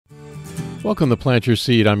Welcome to Plant Your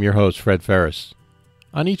Seed. I'm your host, Fred Ferris.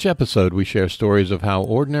 On each episode, we share stories of how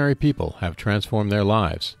ordinary people have transformed their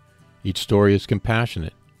lives. Each story is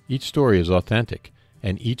compassionate, each story is authentic,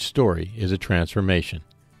 and each story is a transformation.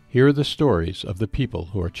 Here are the stories of the people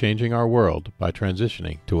who are changing our world by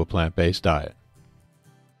transitioning to a plant-based diet.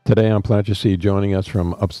 Today on Plant Your Seed, joining us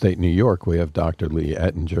from upstate New York, we have Dr. Leigh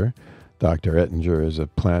Ettinger. Dr. Ettinger is a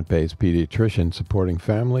plant-based pediatrician supporting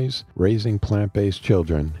families, raising plant-based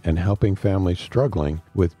children, and helping families struggling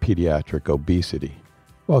with pediatric obesity.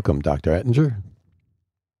 Welcome, Dr. Ettinger.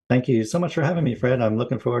 Thank you so much for having me, Fred. I'm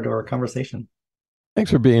looking forward to our conversation.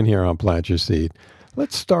 Thanks for being here on Plant Your Seed.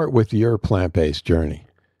 Let's start with your plant-based journey.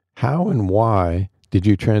 How and why did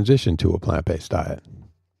you transition to a plant-based diet?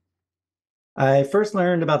 I first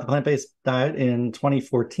learned about the plant-based diet in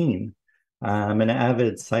 2014. I'm an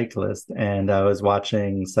avid cyclist, and I was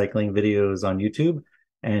watching cycling videos on YouTube.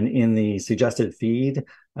 And in the suggested feed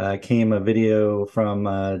came a video from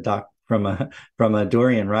a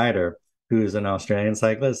Dorian Ryder, who's an Australian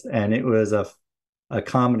cyclist, and it was a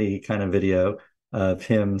comedy kind of video of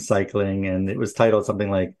him cycling, and it was titled something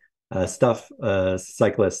like "Stuff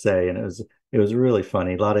Cyclists Say," and it was really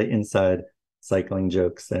funny, a lot of inside cycling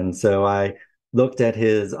jokes. And so I looked at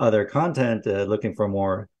his other content, looking for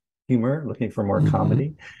more humor, looking for more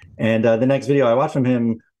comedy. And the next video I watched from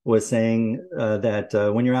him was saying that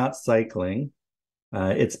when you're out cycling,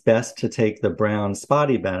 it's best to take the brown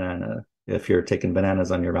spotty banana if you're taking bananas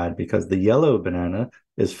on your ride, because the yellow banana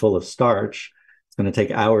is full of starch. It's going to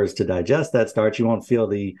take hours to digest that starch. You won't feel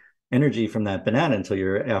the energy from that banana until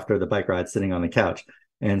you're after the bike ride sitting on the couch.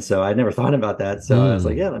 And so I'd never thought about that. So I was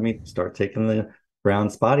like, yeah, let me start taking the brown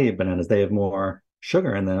spotty bananas. They have more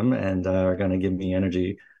sugar in them and are going to give me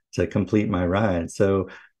energy to complete my ride. So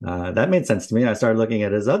that made sense to me. I started looking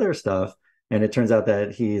at his other stuff, and it turns out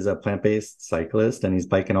that he's a plant-based cyclist and he's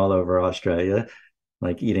biking all over Australia,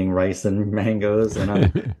 like eating rice and mangoes. And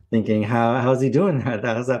I'm thinking, how's he doing that?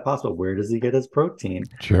 How's that possible? Where does he get his protein?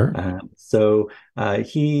 Sure. So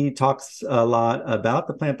he talks a lot about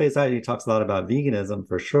the plant-based diet. He talks a lot about veganism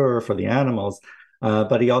for sure for the animals,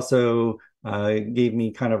 but he also gave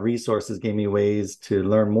me kind of resources, gave me ways to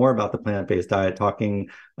learn more about the plant-based diet, talking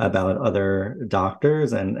about other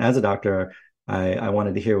doctors. And as a doctor, I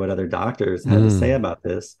wanted to hear what other doctors had to say about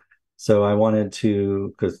this. So I wanted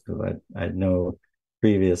to, because I had no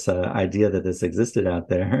previous idea that this existed out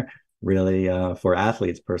there, really, for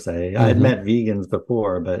athletes per se. I had met vegans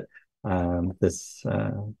before, but this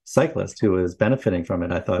cyclist who was benefiting from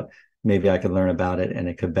it, I thought maybe I could learn about it and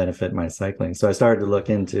it could benefit my cycling. So I started to look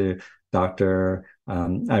into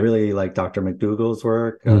I really like Dr. McDougall's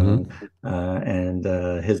work and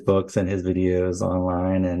his books and his videos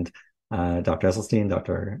online, and Dr. Esselstyn,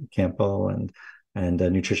 Dr. Campbell, and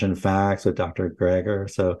Nutrition Facts with Dr. Greger.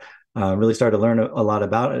 So really started to learn a lot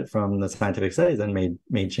about it from the scientific studies and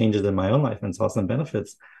made changes in my own life and saw some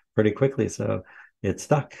benefits pretty quickly. So it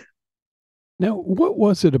stuck. Now, what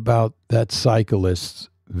was it about that cyclist's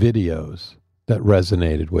videos that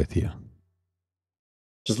resonated with you?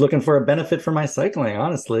 Just looking for a benefit for my cycling,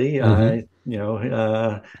 honestly.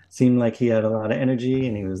 Seemed like he had a lot of energy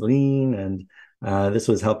and he was lean, and this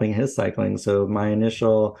was helping his cycling. So my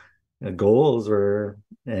initial goals were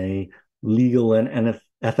a legal and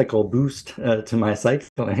ethical boost to my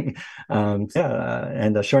cycling. And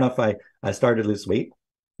sure enough, I started to lose weight,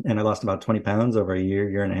 and I lost about 20 pounds over a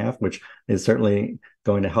year and a half, which is certainly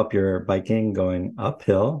going to help your biking going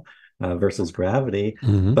uphill versus gravity,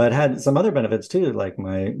 but had some other benefits too, like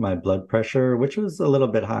my blood pressure, which was a little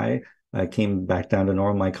bit high, came back down to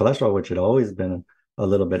normal. My cholesterol, which had always been a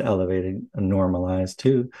little bit elevated, normalized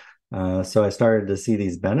too. So I started to see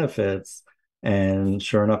these benefits, and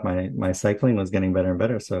sure enough, my cycling was getting better and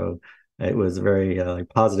better. So it was very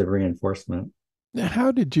positive reinforcement. Now,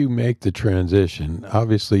 how did you make the transition?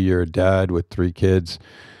 Obviously, you're a dad with 3 kids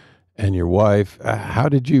and your wife. How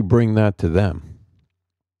did you bring that to them?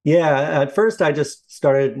 Yeah, at first I just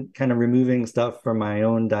started kind of removing stuff from my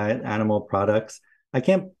own diet, animal products. I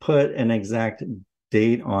can't put an exact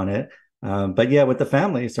date on it, but yeah, with the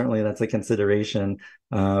family, certainly that's a consideration.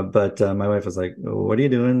 But my wife was like, "What are you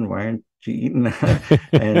doing? Why aren't you eating that?"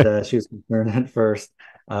 And she was concerned at first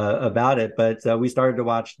about it. But we started to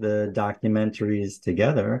watch the documentaries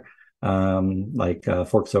together, like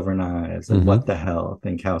Forks Over Knives and What the Health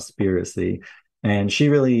and Cowspiracy. And she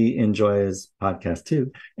really enjoys podcasts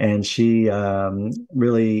too. And she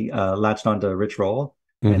really latched onto Rich Roll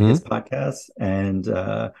and his podcast. And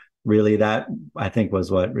really that, I think, was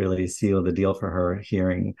what really sealed the deal for her,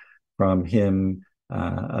 hearing from him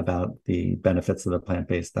about the benefits of the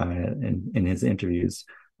plant-based diet in his interviews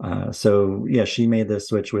So yeah, she made this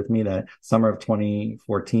switch with me that summer of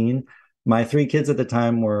 2014. My three kids at the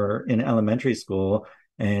time were in elementary school,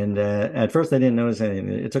 and at first I didn't notice anything.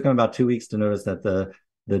 It took them about 2 weeks to notice that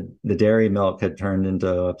the dairy milk had turned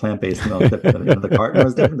into a plant-based milk. That the carton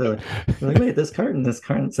was different. They're like, wait, this carton.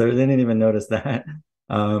 So they didn't even notice that.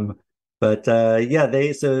 Um, but yeah,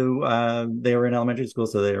 they were in elementary school,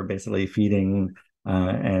 so they were basically feeding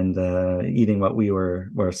and eating what we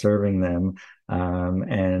were serving them,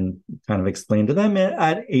 and kind of explained to them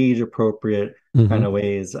at age appropriate kind Hmm. of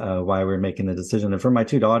ways why we're making the decision. And for my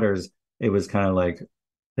two daughters, it was kind of like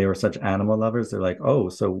they were such animal lovers. They're like, oh,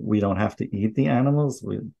 so we don't have to eat the animals.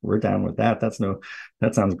 We're down with that.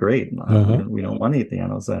 That sounds great. Uh-huh. We don't want to eat the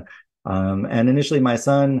animals. And initially, my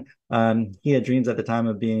son, he had dreams at the time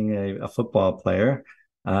of being a football player.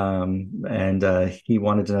 And he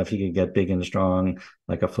wanted to know if he could get big and strong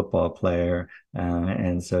like a football player.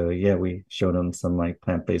 And so, yeah, we showed him some like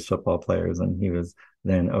plant-based football players, and he was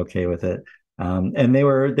then okay with it. And they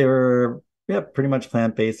were yeah, pretty much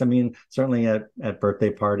plant-based. I mean, certainly at birthday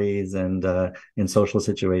parties and in social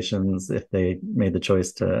situations, if they made the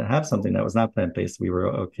choice to have something that was not plant-based, we were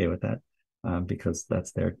okay with that, because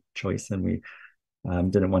that's their choice, and we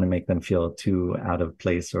didn't want to make them feel too out of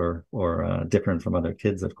place or different from other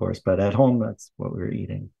kids, of course. But at home, that's what we were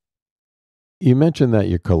eating. You mentioned that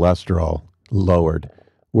your cholesterol lowered.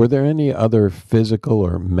 Were there any other physical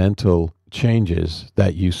or mental changes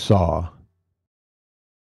that you saw?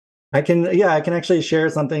 Yeah, I can actually share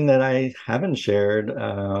something that I haven't shared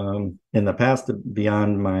in the past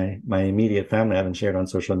beyond my immediate family. I haven't shared on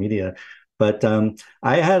social media, but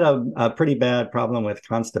I had a pretty bad problem with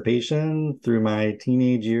constipation through my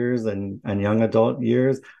teenage years and young adult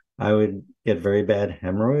years. I would get very bad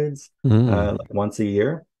hemorrhoids Mm. like once a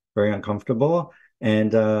year, very uncomfortable.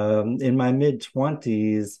 And in my mid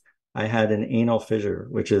 20s, I had an anal fissure,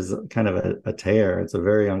 which is kind of a tear. It's a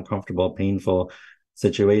very uncomfortable, painful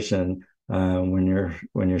situation when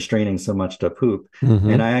you're straining so much to poop. And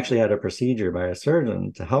Hmm. I actually had a procedure by a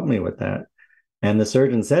surgeon to help me with that. And the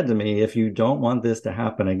surgeon said to me, if you don't want this to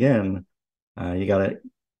happen again, you got to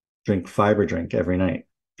drink fiber drink every night.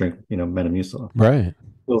 Drink, Metamucil. Right.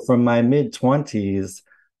 So from my mid 20s,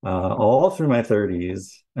 all through my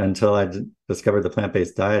 30s, until I discovered the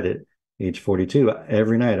plant-based diet at age 42,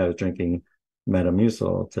 every night I was drinking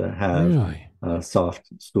Metamucil to have Really? soft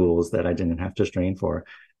stools that I didn't have to strain for.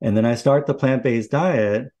 And then I start the plant-based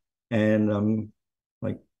diet, and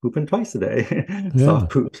like pooping twice a day, Yeah.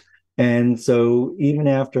 soft poops. And so even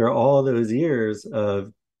after all those years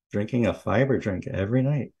of drinking a fiber drink every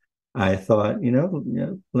night, I thought,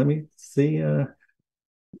 let me see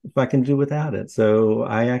if I can do without it. So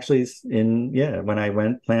I actually, when I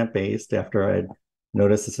went plant-based after I'd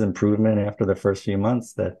noticed this improvement after the first few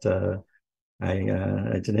months, that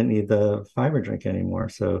I didn't need the fiber drink anymore.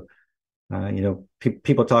 So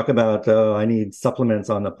people talk about, oh, I need supplements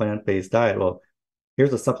on the plant-based diet. Well,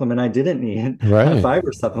 here's a supplement I didn't need, a Right.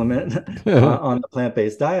 fiber supplement on the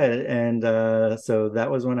plant-based diet. And so that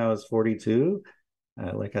was when I was 42.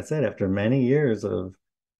 Like I said, after many years of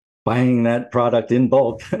buying that product in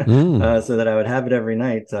bulk Mm. so that I would have it every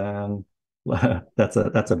night. That's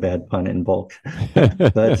a bad pun, in bulk.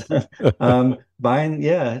 But I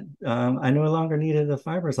no longer needed a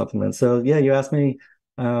fiber supplement. So yeah, you asked me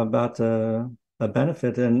about a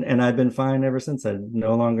benefit, and I've been fine ever since. I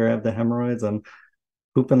no longer have the hemorrhoids. I'm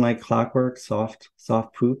pooping like clockwork, soft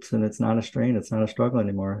poops, and it's not a strain. It's not a struggle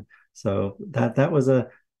anymore. So that was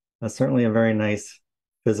certainly a very nice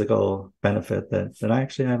physical benefit that I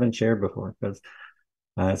actually haven't shared before, because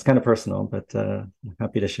it's kind of personal, but I'm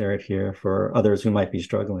happy to share it here for others who might be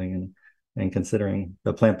struggling and considering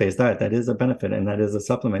the plant-based diet. That is a benefit, and that is a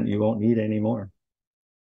supplement you won't need anymore.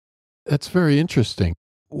 That's very interesting.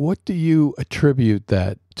 What do you attribute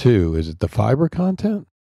that to? Is it the fiber content?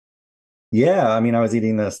 Yeah, I mean, I was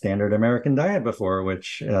eating the standard American diet before,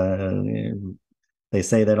 which they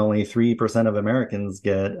say that only 3% of Americans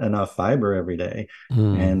get enough fiber every day.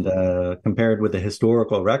 Mm. And compared with the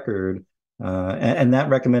historical record, and that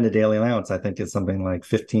recommended daily allowance, I think, is something like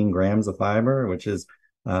 15 grams of fiber, which is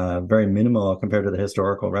very minimal compared to the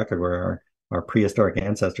historical record, where our prehistoric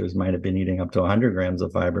ancestors might have been eating up to 100 grams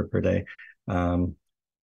of fiber per day, um,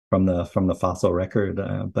 from the fossil record.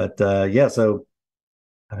 But yeah, so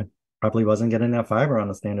I probably wasn't getting enough fiber on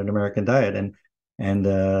the standard American diet. And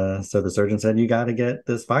so the surgeon said, you got to get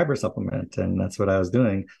this fiber supplement. And that's what I was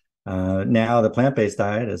doing. Now the plant-based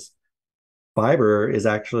diet is fiber is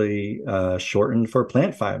actually shortened for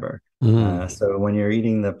plant fiber. Mm. So when you're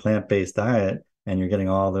eating the plant-based diet and you're getting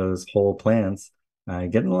all those whole plants, you're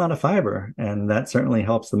getting a lot of fiber. And that certainly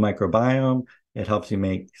helps the microbiome. It helps you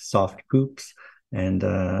make soft poops. And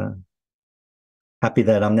happy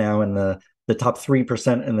that I'm now in the top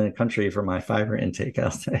 3% in the country for my fiber intake,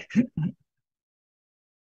 I'll say.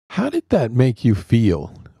 How did that make you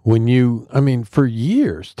feel when you, I mean, for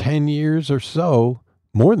years, 10 years or so,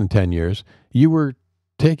 more than 10 years, you were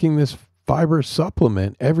taking this fiber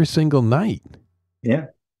supplement every single night? Yeah.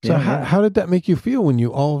 So Yeah. Yeah. how did that make you feel when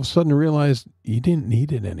you all of a sudden realized you didn't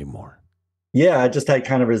need it anymore? Yeah, I just had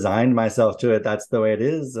kind of resigned myself to it. That's the way it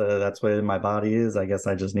is. That's the way my body is. I guess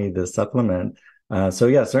I just need this supplement. So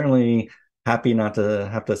yeah, certainly happy not to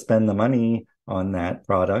have to spend the money on that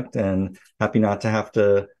product, and happy not to have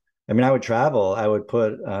to. I mean, I would travel. I would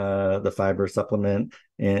put the fiber supplement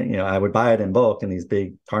in. I would buy it in bulk in these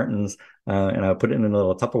big cartons, and I would put it in a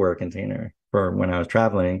little Tupperware container for when I was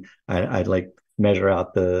traveling. I'd like measure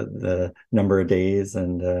out the number of days,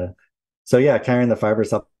 and so yeah, carrying the fiber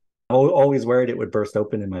supplement. Always worried it would burst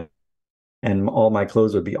open in my and all my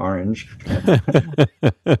clothes would be orange.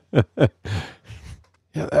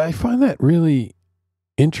 Yeah, I find that really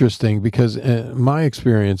interesting because my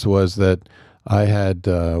experience was that I had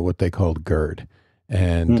what they called GERD,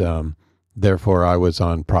 and therefore I was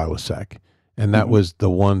on Prilosec, and that was the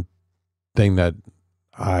one thing that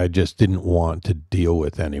I just didn't want to deal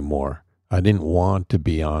with anymore. I didn't want to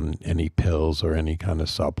be on any pills or any kind of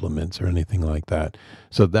supplements or anything like that.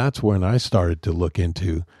 So that's when I started to look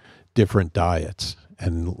into different diets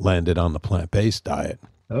and landed on the plant-based diet.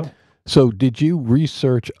 Oh. So did you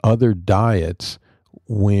research other diets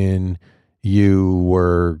when you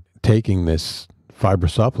were taking this fiber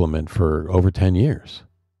supplement for over 10 years?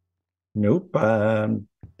 Nope.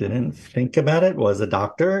 Didn't think about it. Was a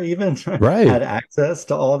doctor even Right. had access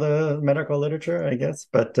to all the medical literature, I guess.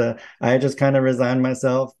 But I just kind of resigned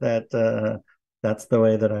myself that that's the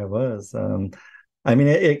way that I was. I mean,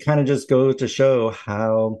 it kind of just goes to show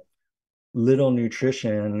how little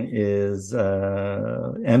nutrition is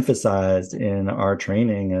emphasized in our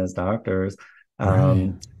training as doctors.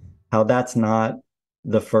 Right. How that's not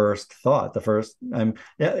the first thought. The first,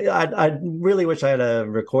 I really wish I had a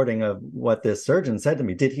recording of what this surgeon said to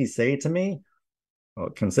me. Did he say to me, "Well,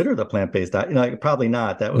 consider the plant-based diet"? Like, probably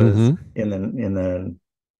not. That was Mm-hmm. in the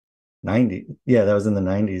 90s. Yeah, that was in the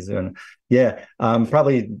 90s. And yeah,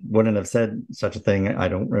 probably wouldn't have said such a thing. I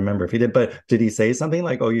don't remember if he did, but did he say something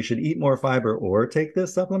like, "Oh, you should eat more fiber or take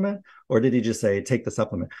this supplement"? Or did he just say, "Take the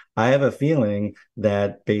supplement"? I have a feeling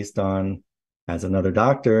that based on, as another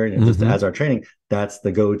doctor, just Mm-hmm. as our training, that's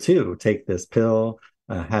the go-to. Take this pill,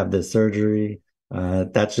 have this surgery.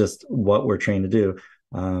 That's just what we're trained to do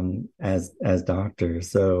as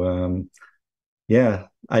doctors. So yeah,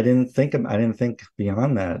 I didn't think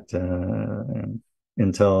beyond that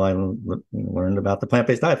until I learned about the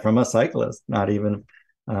plant-based diet from a cyclist, not even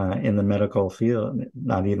in the medical field,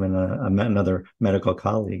 not even another medical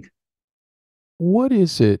colleague. What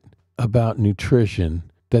is it about nutrition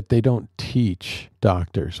that they don't teach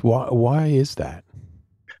doctors? Why is that?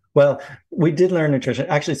 Well, we did learn nutrition.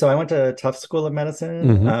 Actually, so I went to Tufts School of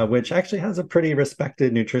Medicine, Mm-hmm. which actually has a pretty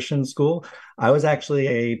respected nutrition school. I was actually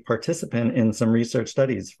a participant in some research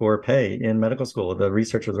studies for pay in medical school. The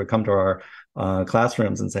researchers would come to our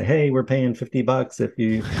classrooms and say, "Hey, we're paying $50 if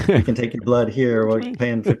we can take your blood here. We're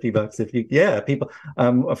paying $50 if you." Yeah, people.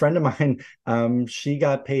 A friend of mine, she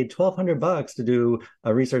got paid $1,200 to do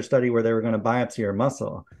a research study where they were going to biopsy her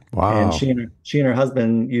muscle. And Wow. she and her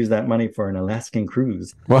husband used that money for an Alaskan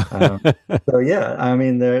cruise. Well, Um, so yeah, I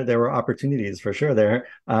mean there were opportunities for sure there.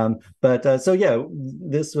 But so yeah,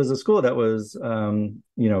 this was a school that was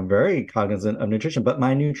very cognizant of nutrition. But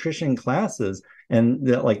my nutrition classes, and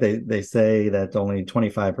like they say that only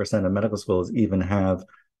 25% of medical schools even have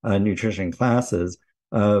nutrition classes.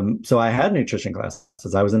 So I had nutrition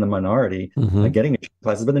classes. I was in the minority mm-hmm. getting nutrition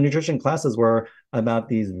classes, but the nutrition classes were about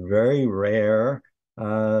these very rare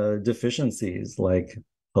deficiencies like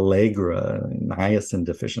pellagra, niacin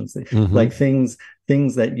deficiency, Mm-hmm. like things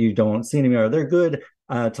that you don't see anymore. They're good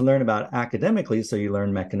to learn about academically, so you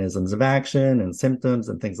learn mechanisms of action and symptoms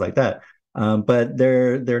and things like that. But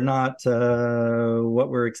they're not what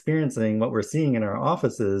we're experiencing, what we're seeing in our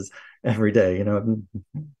offices every day.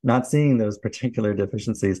 Not seeing those particular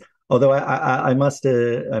deficiencies. Although I must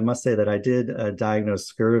say that I did diagnose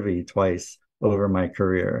scurvy twice over my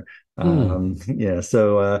career. Mm. Yeah,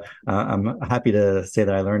 so I'm happy to say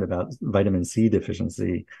that I learned about vitamin C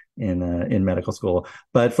deficiency in medical school.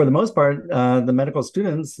 But for the most part, the medical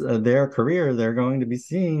students, their career, they're going to be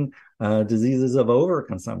seeing diseases of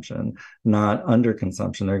overconsumption, not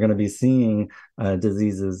underconsumption. They're going to be seeing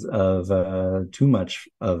diseases of too much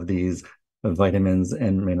of these vitamins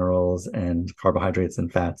and minerals and carbohydrates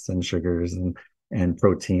and fats and sugars and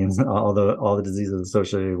proteins, all the diseases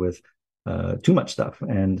associated with too much stuff.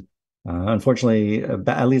 And unfortunately,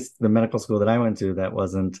 at least the medical school that I went to, that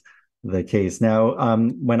wasn't the case. Now,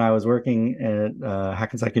 when I was working at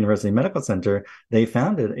Hackensack University Medical Center, they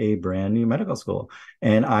founded a brand new medical school,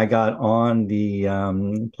 and I got on the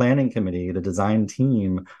planning committee, the design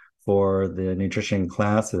team for the nutrition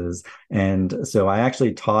classes. And so I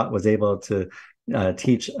actually was able to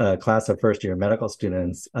teach a class of first year medical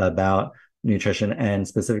students about nutrition and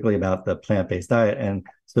specifically about the plant-based diet and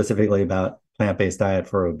specifically about plant-based diet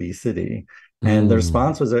for obesity. And the Mm.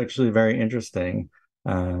 response was actually very interesting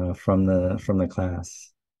from the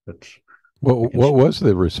class, which I What can what share. was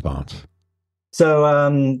the response? So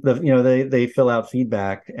they fill out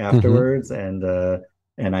feedback Hmm. afterwards, and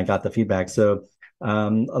I got the feedback. So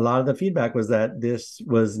a lot of the feedback was that this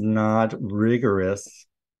was not rigorous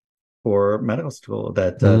for medical school,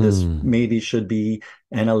 that this Mm. maybe should be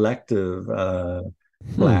an elective Hmm.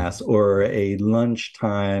 class or a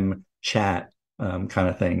lunchtime chat kind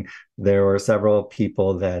of thing. There were several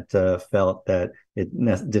people that felt that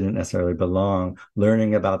didn't necessarily belong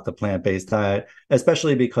learning about the plant-based diet,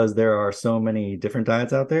 especially because there are so many different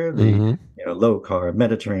diets out there, the Hmm. low carb,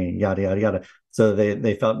 Mediterranean, yada yada yada. So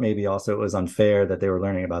they felt maybe also it was unfair that they were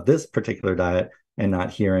learning about this particular diet and not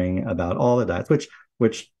hearing about all the diets,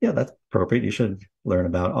 which yeah, that's appropriate. You should learn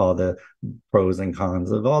about all the pros and cons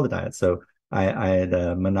of all the diets. So I had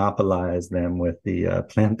monopolized them with the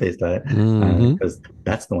plant-based diet Hmm. because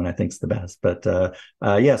that's the one I think is the best. But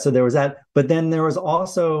yeah, so there was that. But then there was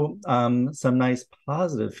also some nice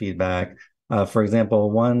positive feedback. For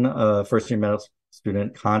example, one first-year medical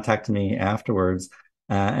student contacted me afterwards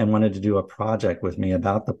and wanted to do a project with me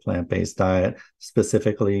about the plant-based diet,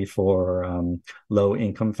 specifically for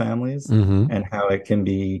low-income families Hmm. and how it can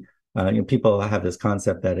be. People have this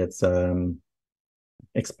concept that it's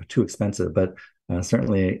too expensive, but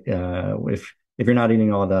certainly if you're not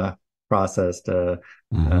eating all the processed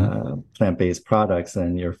Hmm. plant-based products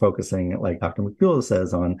and you're focusing, like Dr. McCool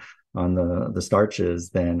says, on the starches,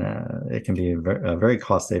 then it can be a very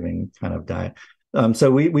cost-saving kind of diet.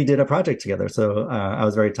 So we did a project together. So I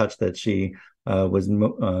was very touched that she was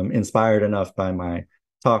inspired enough by my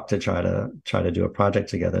talk to try to do a project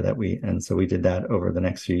together, and so we did that over the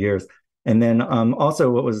next few years. And then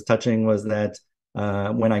also what was touching was that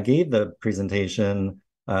when I gave the presentation,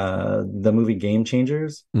 the movie Game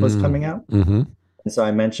Changers was coming out. Hmm. And so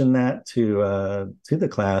I mentioned that to the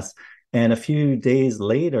class. And a few days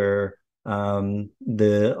later,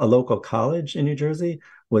 a local college in New Jersey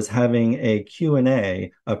was having a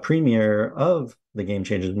Q&A, a premiere of the Game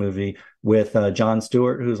Changers movie with Jon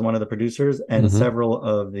Stewart, who's one of the producers, and Hmm. several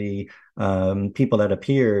of the people that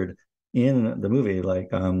appeared in the movie, like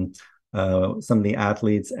some of the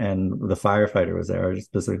athletes and the firefighter was there. I just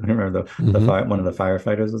specifically remember the Hmm. fire one of the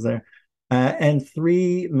firefighters was there. And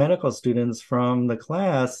three medical students from the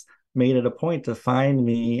class made it a point to find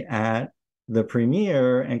me at the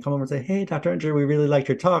premiere and come over and say, "Hey, Dr. Unger, we really liked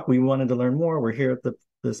your talk. We wanted to learn more. We're here at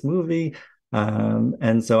this movie."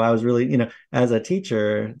 And so I was really, as a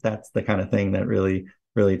teacher, that's the kind of thing that really,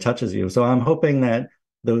 really touches you. So I'm hoping that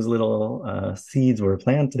those little seeds were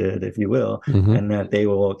planted, if you will, Hmm. and that they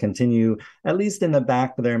will continue, at least in the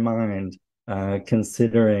back of their mind,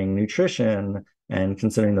 considering nutrition and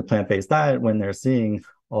considering the plant-based diet when they're seeing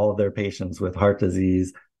all of their patients with heart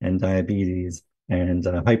disease and diabetes and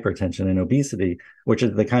hypertension and obesity, which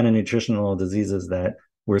is the kind of nutritional diseases that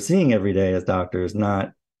we're seeing every day as doctors,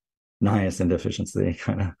 not niacin deficiency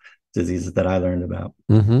kind of diseases that I learned about.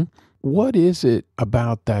 Hmm. What is it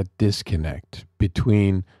about that disconnect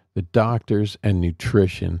between the doctors and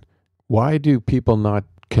nutrition? Why do people not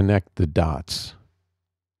connect the dots?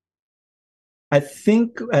 I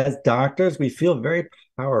think as doctors, we feel very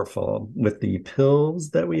powerful with the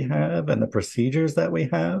pills that we have and the procedures that we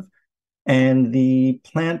have. And the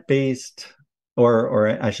plant-based, or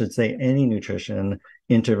I should say, any nutrition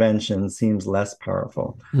intervention seems less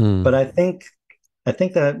powerful. But Mm. I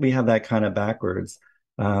think that we have that kind of backwards.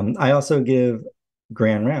 I also give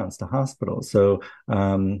grand rounds to hospitals. So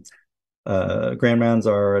grand rounds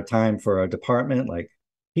are a time for a department like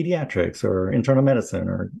pediatrics or internal medicine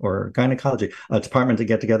or gynecology, a department to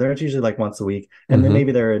get together. It's usually like once a week. And then Hmm.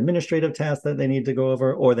 maybe there are administrative tasks that they need to go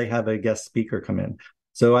over, or they have a guest speaker come in.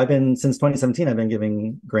 So since 2017, I've been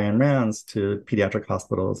giving grand rounds to pediatric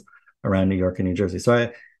hospitals around New York and New Jersey. So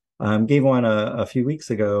I gave one a few weeks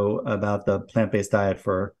ago about the plant-based diet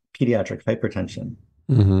for pediatric hypertension.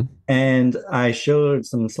 Hmm. And I showed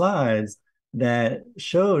some slides that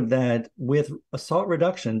showed that with a salt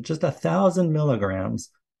reduction, just 1,000 milligrams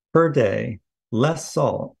per day, less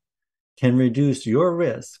salt, can reduce your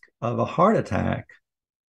risk of a heart attack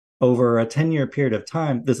over a 10-year period of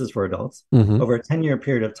time. This is for adults, Hmm. over a 10-year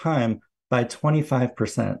period of time by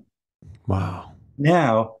 25%. Wow.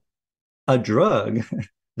 Now, a drug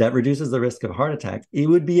that reduces the risk of heart attack, it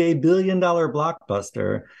would be $1 billion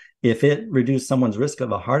blockbuster if it reduced someone's risk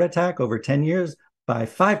of a heart attack over 10 years by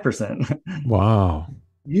 5%. Wow.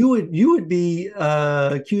 You would be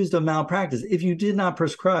accused of malpractice if you did not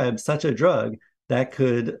prescribe such a drug that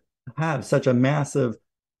could have such a massive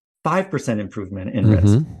 5% improvement in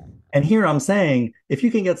risk. Hmm. And here I'm saying if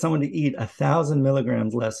you can get someone to eat 1,000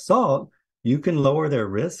 milligrams less salt, you can lower their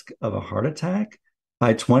risk of a heart attack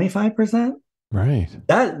by 25%. Right.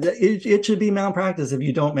 It should be malpractice if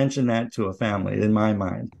you don't mention that to a family, in my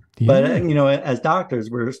mind. But Yeah. as doctors,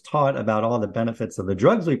 we're taught about all the benefits of the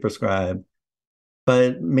drugs we prescribe,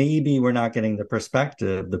 but maybe we're not getting the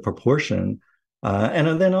perspective, the proportion.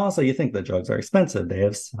 And then also, you think the drugs are expensive; they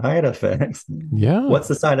have side effects. Yeah. What's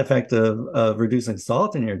the side effect of reducing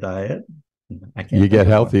salt in your diet? I You can't think get of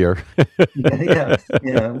one. healthier. Yeah.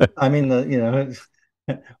 I mean,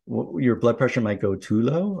 your blood pressure might go too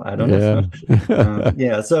low. I don't know. Yeah.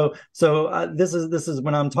 Yeah. This is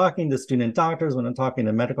when I'm talking to student doctors, when I'm talking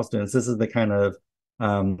to medical students, this is the kind of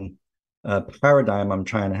um, paradigm I'm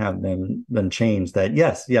trying to have them change. That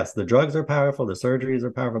yes, the drugs are powerful, the surgeries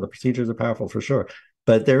are powerful, the procedures are powerful for sure,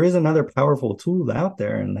 but there is another powerful tool out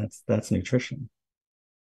there, and that's nutrition.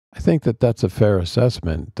 I think that that's a fair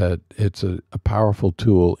assessment, that it's a powerful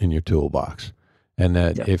tool in your toolbox. And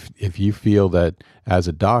that Yeah. if you feel that as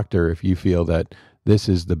a doctor, if you feel that this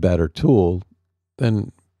is the better tool,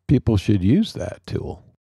 then people should use that tool.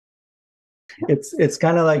 It's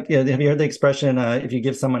kind of like, have you heard the expression, if you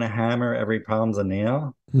give someone a hammer, every problem's a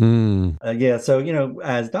nail? Mm, Yeah, so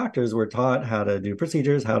as doctors, we're taught how to do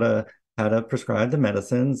procedures, how to prescribe the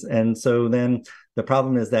medicines, and so then the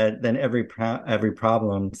problem is that then every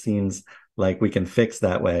problem seems like we can fix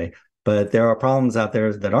that way. But there are problems out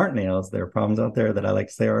there that aren't nails. There are problems out there that I like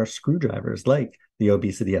to say are screwdrivers, like the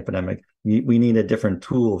obesity epidemic. We need a different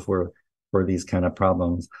tool for these kind of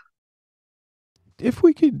problems. if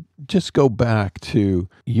we could just go back to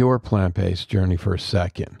your plant based journey for a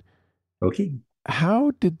second, Okay.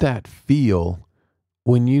 how did that feel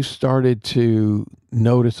when you started to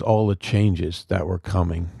notice all the changes that were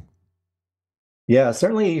coming? Yeah,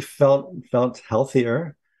 certainly felt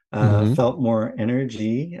healthier, Hmm. felt more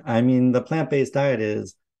energy. I mean, the plant-based diet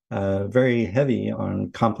is very heavy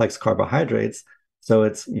on complex carbohydrates, so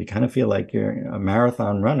it's you kind of feel like you're a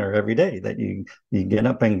marathon runner every day. That you get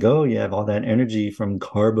up and go. You have all that energy from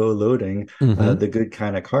carbo loading, Hmm. the good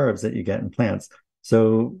kind of carbs that you get in plants.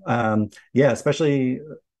 So yeah, especially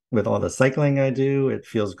with all the cycling I do, it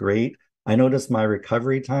feels great. I notice my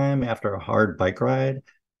recovery time after a hard bike ride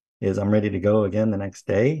is I'm ready to go again the next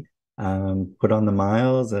day, put on the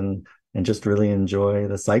miles and just really enjoy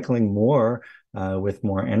the cycling more with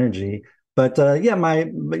more energy. But yeah,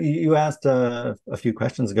 but you asked a few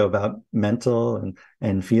questions ago about mental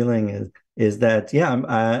and feeling is that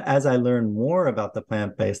yeah, as I learn more about the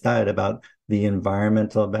plant-based diet, about the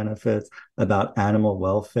environmental benefits, about animal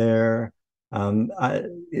welfare,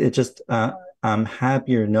 it just I'm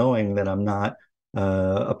happier knowing that I'm not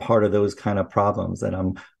a part of those kind of problems, that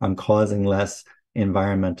I'm causing less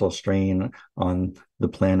environmental strain on the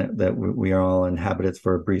planet that we are all inhabitants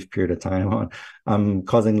for a brief period of time on. I'm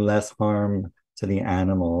causing less harm to the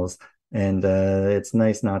animals, and it's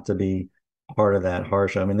nice not to be part of that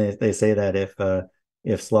harsh. I mean, they say that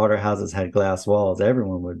if slaughterhouses had glass walls,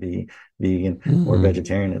 everyone would be vegan or Mm.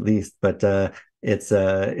 vegetarian at least. But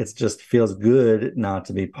it's just feels good not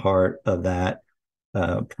to be part of that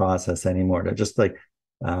process anymore. To just like,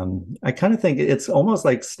 I kind of think it's almost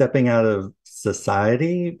like stepping out of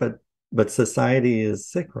society, but society is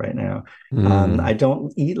sick right now. I Mm.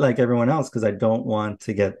 don't eat like everyone else because I don't want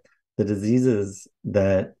to get the diseases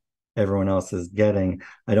that everyone else is getting.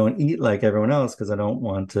 I don't eat like everyone else because I don't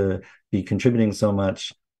want to be contributing so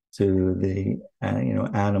much to the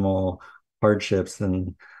animal hardships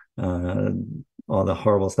and uh, all the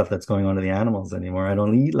horrible stuff that's going on to the animals anymore. I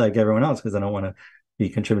don't eat like everyone else because I don't want to be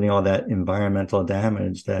contributing all that environmental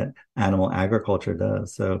damage that animal agriculture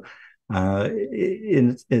does. So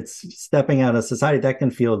it's stepping out of society that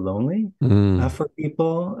can feel lonely Mm. for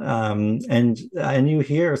people, and you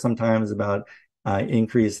hear sometimes about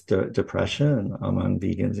increased depression among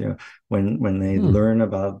vegans. When they Mm. learn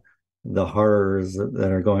about the horrors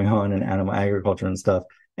that are going on in animal agriculture and stuff,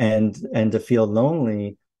 and to feel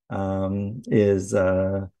lonely is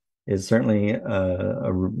certainly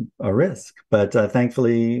a risk. But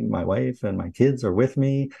thankfully, my wife and my kids are with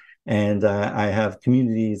me, and I have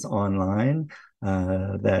communities online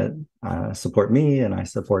that support me and I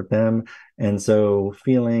support them. And so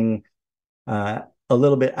feeling a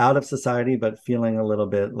little bit out of society, but feeling a little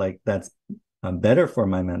bit like that's better for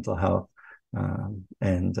my mental health,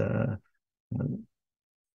 and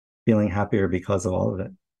feeling happier because of all of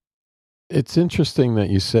it. It's interesting that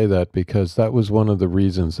you say that because that was one of the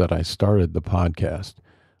reasons that I started the podcast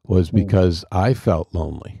was Mm. because I felt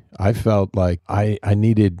lonely. I felt like I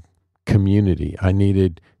needed community. I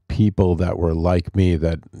needed people that were like me,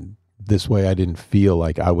 that this way I didn't feel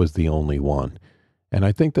like I was the only one. And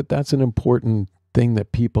I think that that's an important thing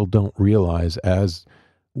that people don't realize as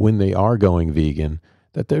when they are going vegan,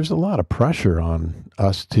 that there's a lot of pressure on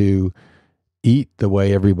us to eat the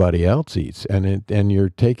way everybody else eats. And you're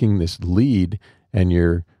taking this lead and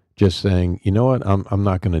you're just saying, you know what, I'm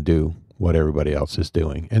not going to do what everybody else is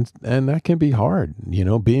doing. And that can be hard. You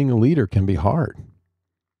know, being a leader can be hard.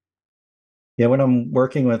 Yeah, when I'm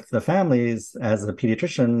working with the families as a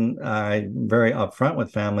pediatrician, I'm very upfront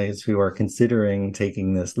with families who are considering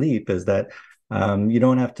taking this leap is that you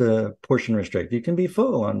don't have to portion restrict. You can be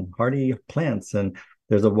full on hearty plants, and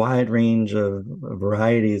there's a wide range of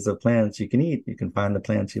varieties of plants you can eat. You can find the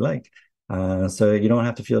plants you like. So you don't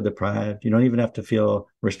have to feel deprived. You don't even have to feel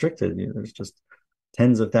restricted. There's just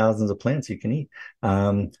tens of thousands of plants you can eat.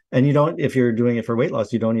 And you don't, if you're doing it for weight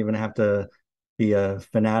loss, you don't even have to be a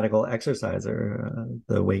fanatical exerciser.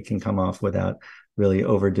 The weight can come off without really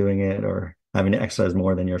overdoing it or having to exercise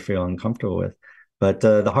more than you're feeling comfortable with. But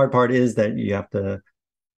the hard part is that you have to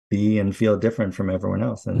be and feel different from everyone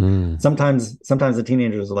else. And Mm. sometimes the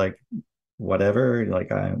teenagers are like, whatever,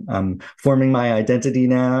 like I'm forming my identity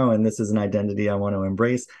now, and this is an identity I want to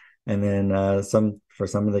embrace. And then for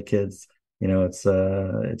some of the kids,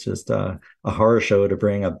 it's just a horror show to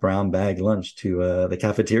bring a brown bag lunch to the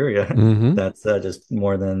cafeteria. Hmm. That's just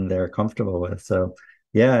more than they're comfortable with. So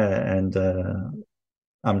yeah, and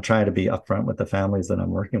I'm trying to be upfront with the families that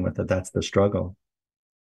I'm working with that that's the struggle.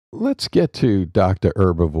 Let's get to Doctor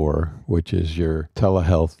Herbivore, which is your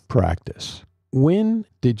telehealth practice. When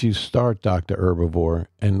did you start Doctor Herbivore,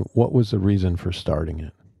 and what was the reason for starting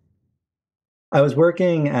it? I was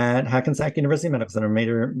working at Hackensack University Medical Center,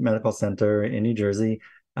 major medical center in New Jersey,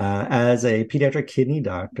 as a pediatric kidney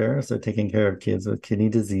doctor, so taking care of kids with kidney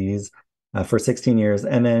disease for 16 years.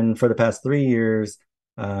 And then for the past 3 years,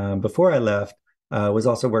 before I left, was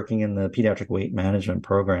also working in the pediatric weight management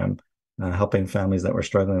program, helping families that were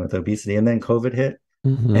struggling with obesity. And then COVID hit.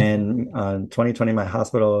 Hmm. And in 2020, my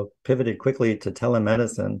hospital pivoted quickly to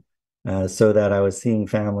telemedicine, so that I was seeing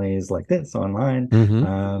families like this online,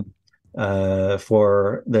 Hmm.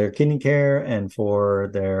 for their kidney care and for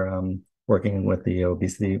their working with the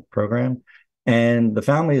obesity program. And the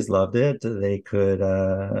families loved it. They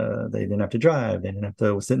didn't have to drive. They didn't have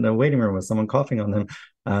to sit in a waiting room with someone coughing on them.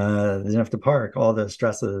 They didn't have to park, all the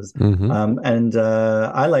stresses. Hmm. And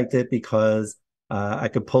I liked it because I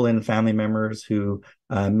could pull in family members who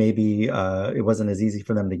maybe it wasn't as easy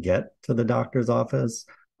for them to get to the doctor's office.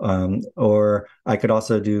 Or I could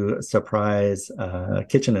also do surprise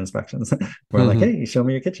kitchen inspections where I'm like, Hmm. hey, show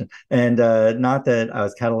me your kitchen. And not that I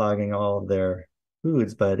was cataloging all of their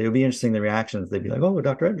foods, but it would be interesting the reactions. They'd be like, oh,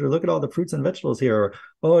 Dr. Edger, look at all the fruits and vegetables here. Or,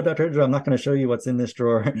 oh, Dr. Edger, I'm not going to show you what's in this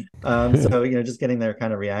drawer. So, just getting their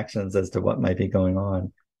kind of reactions as to what might be going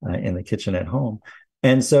on in the kitchen at home.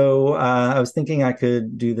 And so I was thinking I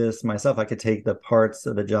could do this myself. I could take the parts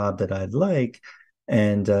of the job that I'd like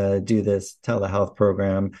and do this telehealth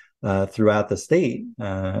program throughout the state.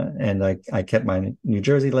 And I kept my New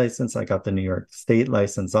Jersey license. I got the New York State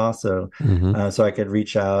license also. Hmm. So I could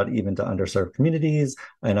reach out even to underserved communities,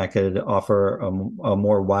 and I could offer a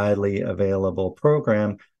more widely available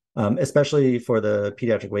program, especially for the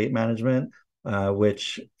pediatric weight management,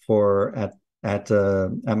 which for at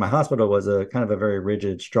my hospital was a kind of a very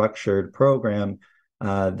rigid, structured program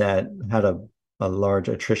that had a large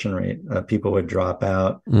attrition rate. People would drop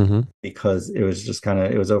out Hmm. because it was just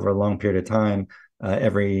it was over a long period of time,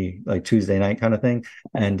 every like Tuesday night kind of thing.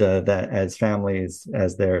 And that as families,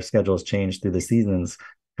 as their schedules change through the seasons,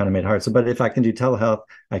 kind of made it hard. So, but if I can do telehealth,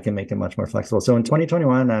 I can make it much more flexible. So in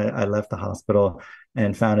 2021, I left the hospital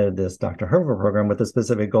and founded this Dr. Herbivore program with the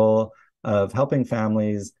specific goal of helping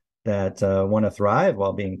families that want to thrive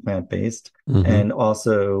while being plant-based, Hmm. and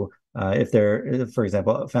also if they're, for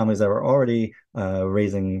example, families that were already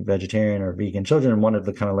raising vegetarian or vegan children and wanted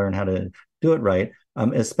to kind of learn how to do it right,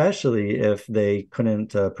 especially if they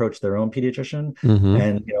couldn't approach their own pediatrician. Hmm.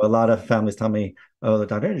 And a lot of families tell me, "Oh,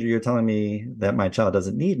 Dr. Andrew, you're telling me that my child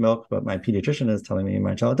doesn't need milk, but my pediatrician is telling me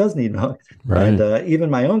my child does need milk." And Right. even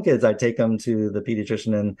my own kids, I take them to the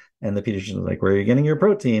pediatrician, and the pediatrician is like, "Where are you getting your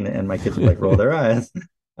protein?" And my kids would like roll their eyes.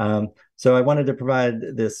 So I wanted to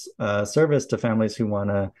provide this service to families who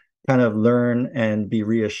want to kind of learn and be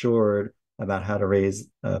reassured about how to raise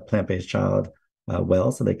a plant-based child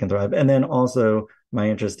well so they can thrive. And then also my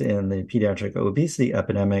interest in the pediatric obesity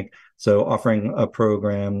epidemic. So offering a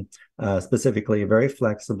program specifically very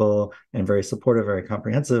flexible and very supportive, very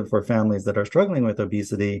comprehensive for families that are struggling with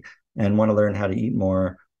obesity and want to learn how to eat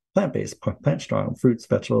more plant-based, plant-strong fruits,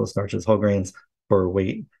 vegetables, starches, whole grains for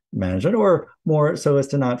weight management, or more so as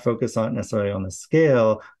to not focus on necessarily on the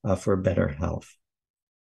scale for better health.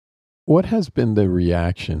 What has been the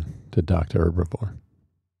reaction to Doctor Herbivore?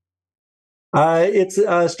 It's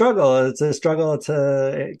a struggle. It's a struggle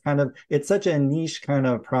to kind of, it's such a niche kind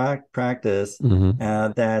of practice Mm-hmm.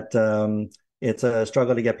 that it's a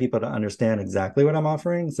struggle to get people to understand exactly what I'm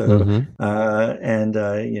offering. So, Mm-hmm.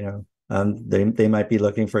 they might be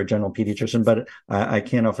looking for a general pediatrician, but I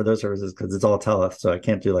can't offer those services because it's all telehealth. So I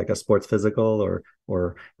can't do like a sports physical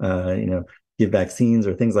or give vaccines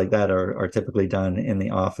or things like that are typically done in the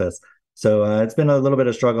office. So it's been a little bit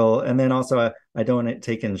of struggle. And then also I don't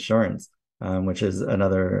take insurance which is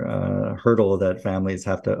another hurdle that families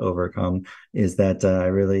have to overcome, is that I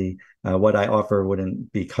really what I offer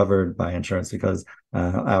wouldn't be covered by insurance because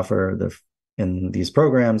I offer in these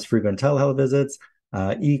programs frequent telehealth visits,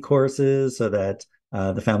 e-courses, so that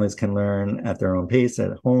the families can learn at their own pace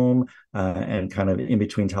at home, and kind of in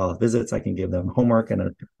between telehealth visits, I can give them homework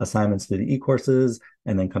and assignments to the e-courses,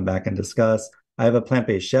 and then come back and discuss. I have a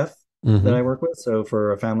plant-based chef that I Mm-hmm. work with. So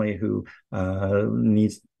for a family who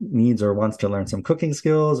needs or wants to learn some cooking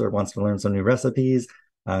skills or wants to learn some new recipes,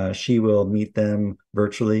 she will meet them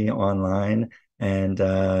virtually online and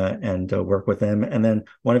work with them. And then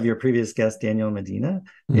one of your previous guests, Daniel Medina,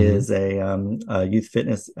 Mm-hmm. is a youth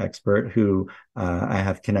fitness expert who I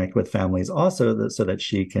have connect with families also so that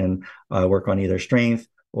she can work on either strength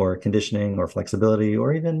or conditioning or flexibility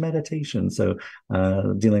or even meditation. So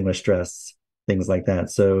dealing with stress, things like that.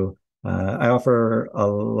 So I offer a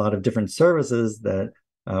lot of different services that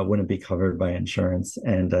wouldn't be covered by insurance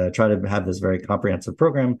and try to have this very comprehensive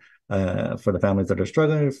program for the families that are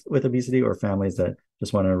struggling with obesity or families that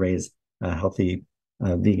just want to raise healthy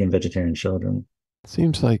vegan, vegetarian children.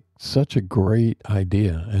 Seems like such a great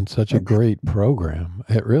idea and such a great program.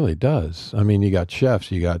 It really does. I mean, you got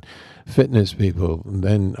chefs, you got fitness people, and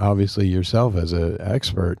then obviously yourself as an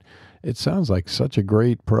expert. It sounds like such a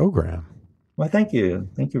great program. Well, thank you.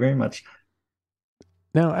 Thank you very much.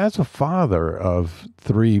 Now, as a father of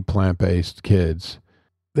three plant based kids,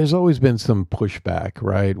 there's always been some pushback,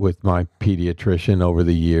 right, with my pediatrician over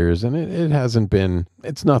the years, and it hasn't been,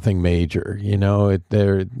 it's nothing major,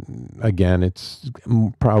 again, it's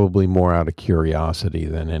probably more out of curiosity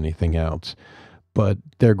than anything else. But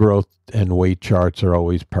their growth and weight charts are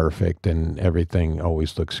always perfect, and everything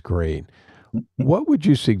always looks great. What would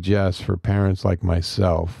you suggest for parents like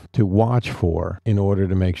myself to watch for in order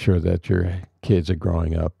to make sure that your kids are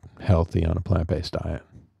growing up healthy on a plant based diet?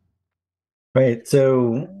 Right.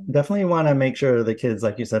 So definitely want to make sure the kids,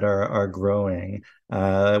 like you said, are growing.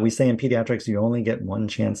 We say in pediatrics, you only get one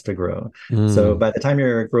chance to grow. So Mm, by the time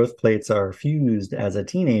your growth plates are fused as a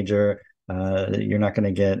teenager, you're not going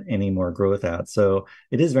to get any more growth out. So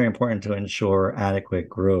it is very important to ensure adequate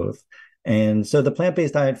growth. And so the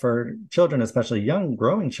plant-based diet for children, especially young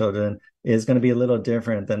growing children, is going to be a little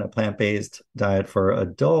different than a plant-based diet for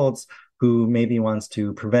adults who maybe wants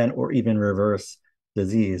to prevent or even reverse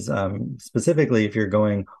disease. Specifically, if you're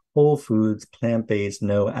going whole foods, plant-based,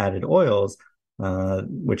 no added oils,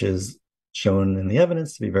 which is shown in the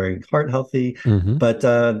evidence to be very heart healthy, hmm. but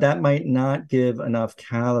that might not give enough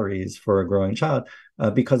calories for a growing child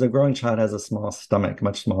because a growing child has a small stomach,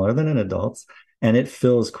 much smaller than an adult's, and it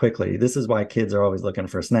fills quickly. This is why kids are always looking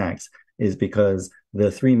for snacks, is because the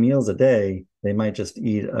 3 meals a day, they might just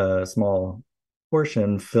eat a small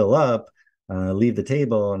portion, fill up, leave the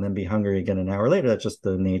table, and then be hungry again an hour later. That's just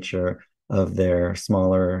the nature of their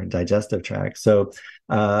smaller digestive tract. So,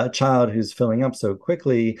 a child who's filling up so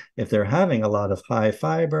quickly, if they're having a lot of high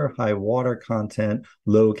fiber, high water content,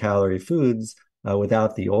 low calorie foods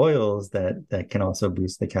without the oils that can also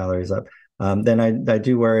boost the calories up, then I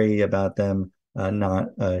do worry about them not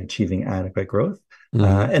achieving adequate growth. Hmm.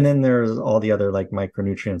 And then there's all the other like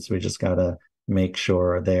micronutrients we just gotta make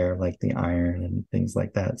sure are there, like the iron and things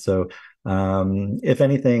like that. So if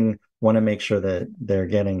anything, want to make sure that they're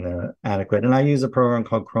getting the adequate. And I use a program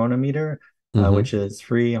called Chronometer, Hmm. which is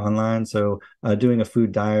free online. So doing a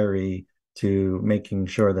food diary to making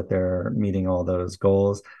sure that they're meeting all those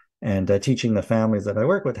goals and teaching the families that I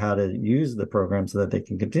work with how to use the program so that they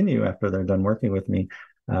can continue after they're done working with me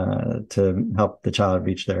to help the child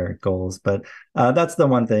reach their goals. But that's the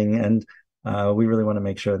one thing. And we really want to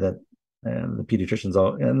make sure that and the pediatricians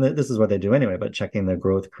all, and this is what they do anyway, but checking the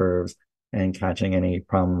growth curves and catching any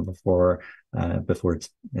problem before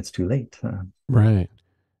it's too late. Right.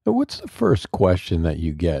 But what's the first question that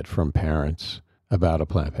you get from parents about a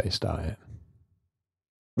plant-based diet?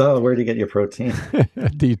 Oh, where do you get your protein?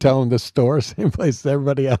 Do you tell them the store, same place as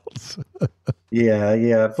everybody else? Yeah,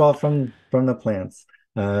 yeah. Well, from the plants.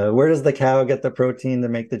 Where does the cow get the protein to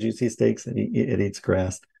make the juicy steaks? It eats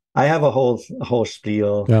grass. I have a whole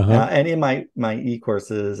spiel, Uh-huh. and in my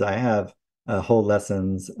e-courses, I have whole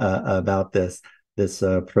lessons about this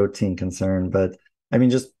protein concern. But I mean,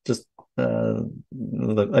 just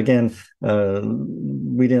look again.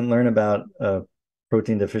 We didn't learn about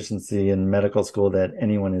protein deficiency in medical school that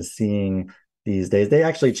anyone is seeing these days. They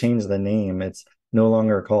actually changed the name. It's no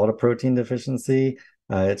longer called a protein deficiency.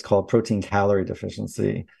 It's called protein calorie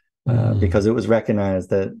deficiency because Mm. it was recognized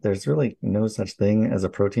that there's really no such thing as a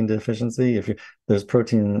protein deficiency. There's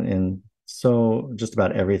protein in so just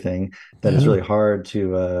about everything that it's Yeah. really hard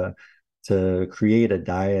to create a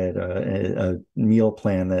diet, a meal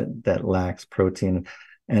plan that lacks protein.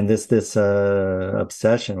 And this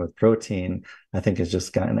obsession with protein, I think, has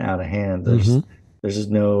just gotten out of hand. Mm-hmm. There's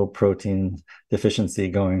just no protein deficiency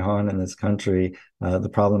going on in this country. The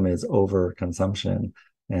problem is overconsumption.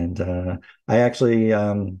 And I actually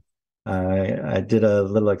I did a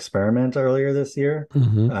little experiment earlier this year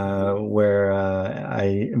Mm-hmm. where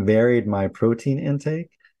I varied my protein intake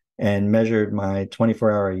and measured my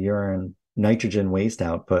 24-hour urine nitrogen waste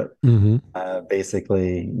output, Mm-hmm.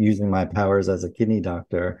 basically using my powers as a kidney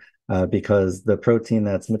doctor, because the protein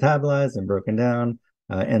that's metabolized and broken down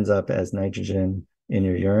ends up as nitrogen in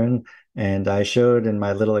your urine. And I showed in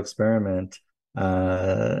my little experiment,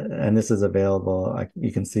 and this is available,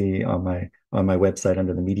 you can see on my website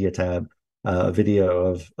under the media tab, a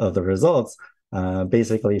video of the results.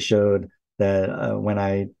 Basically showed that when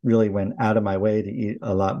I really went out of my way to eat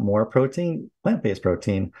a lot more protein, plant-based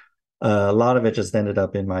protein, a lot of it just ended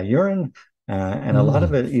up in my urine, and a lot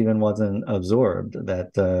of Mm. it even wasn't absorbed.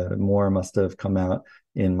 That more must have come out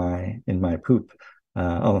in my poop,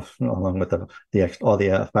 along with all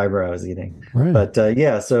the fiber I was eating. Right. But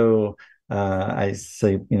yeah, so I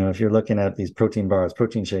say, if you're looking at these protein bars,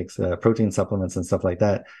 protein shakes, protein supplements, and stuff like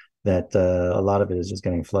that, that a lot of it is just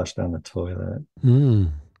getting flushed down the toilet.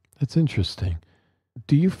 Mm. That's interesting.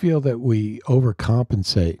 Do you feel that we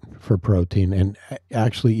overcompensate for protein and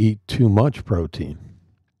actually eat too much protein?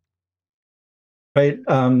 Right.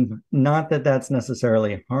 Not that that's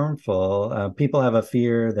necessarily harmful. People have a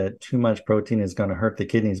fear that too much protein is going to hurt the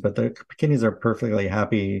kidneys, but the kidneys are perfectly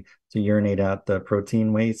happy to urinate out the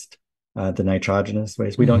protein waste, the nitrogenous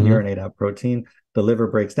waste. We don't Mm-hmm. urinate out protein. The liver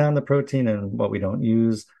breaks down the protein, and what we don't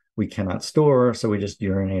use, we cannot store, so we just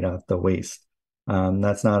urinate out the waste.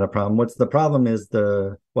 That's not a problem. What's the problem is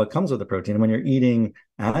what comes with the protein. When you're eating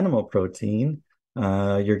animal protein,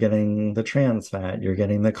 you're getting the trans fat, you're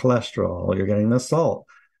getting the cholesterol, you're getting the salt,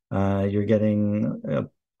 you're getting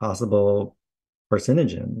possible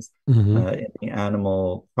carcinogens Mm-hmm. in the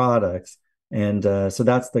animal products. And so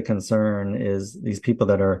that's the concern, is these people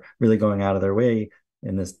that are really going out of their way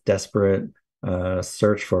in this desperate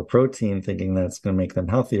search for protein, thinking that's going to make them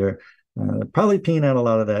healthier, probably peeing out a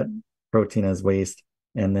lot of that protein as waste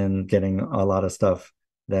and then getting a lot of stuff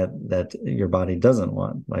that your body doesn't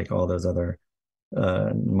want, like all those other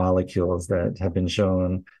molecules that have been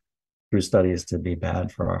shown through studies to be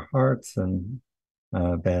bad for our hearts and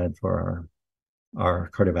bad for our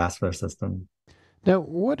cardiovascular system. Now,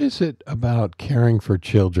 what is it about caring for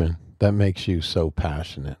children that makes you so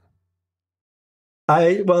passionate?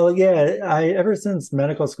 Well, yeah, ever since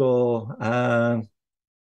medical school,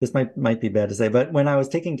 this might be bad to say, but when I was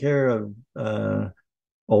taking care of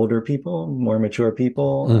older people, more mature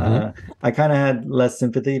people, Mm-hmm. I kind of had less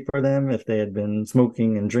sympathy for them if they had been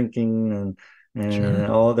smoking and drinking and Sure.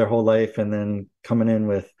 all their whole life, and then coming in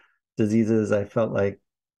with diseases. I felt like,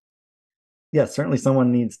 yeah, certainly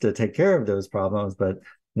someone needs to take care of those problems, but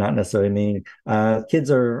not necessarily me. Kids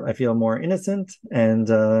are, I feel, more innocent and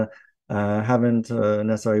haven't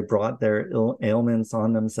necessarily brought their ailments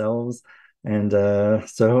on themselves. And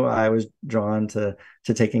so I was drawn to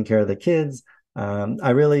taking care of the kids.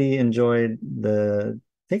 I really enjoyed the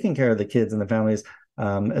taking care of the kids and the families,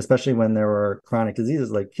 especially when there were chronic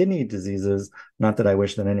diseases like kidney diseases. Not that I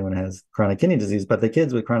wish that anyone has chronic kidney disease, but the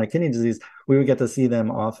kids with chronic kidney disease, we would get to see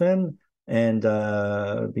them often, and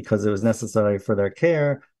because it was necessary for their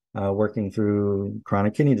care, working through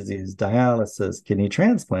chronic kidney disease, dialysis, kidney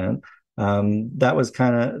transplant. That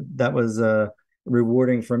was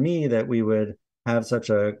rewarding for me that we would have such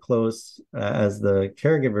a close, as the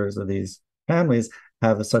caregivers of these families,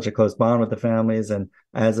 have such a close bond with the families. And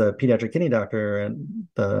as a pediatric kidney doctor in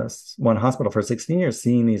the one hospital for 16 years,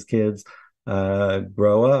 seeing these kids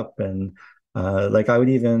grow up, and like I would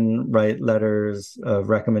even write letters of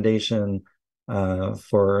recommendation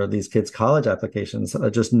for these kids' college applications,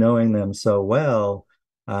 just knowing them so well,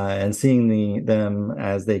 and seeing them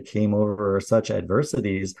as they came over such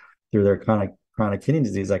adversities through their chronic kidney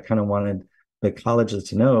disease. I kind of wanted the colleges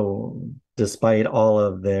to know, despite all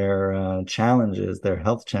of their challenges, their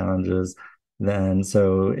health challenges, then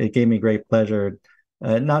so it gave me great pleasure,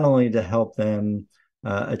 not only to help them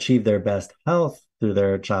achieve their best health through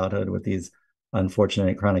their childhood with these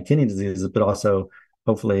unfortunate chronic kidney diseases, but also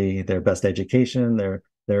hopefully their best education,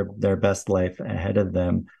 their best life ahead of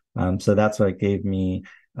them. So that's what gave me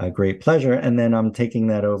great pleasure. And then I'm taking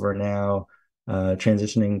that over now,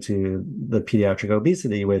 transitioning to the pediatric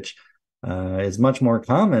obesity, which is much more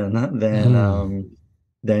common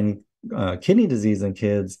than kidney disease in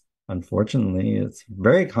kids. Unfortunately, it's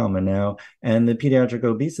very common now, and the pediatric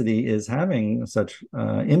obesity is having such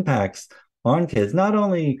impacts on kids, not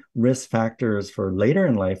only risk factors for later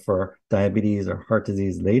in life for diabetes or heart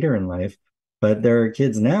disease later in life, but there are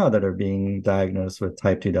kids now that are being diagnosed with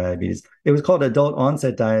type 2 diabetes. It was called adult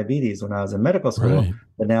onset diabetes when I was in medical school, Right.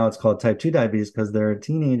 but now it's called type 2 diabetes because there are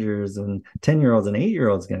teenagers and 10-year-olds and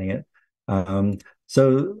 8-year-olds getting it.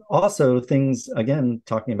 So also things, again,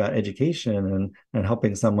 talking about education and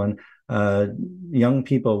helping someone, young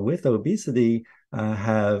people with obesity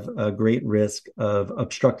have a great risk of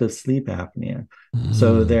obstructive sleep apnea.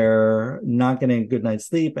 So Mm. they're not getting a good night's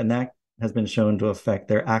sleep, and that has been shown to affect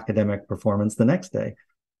their academic performance the next day.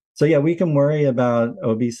 So yeah, we can worry about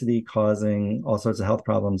obesity causing all sorts of health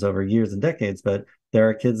problems over years and decades, but there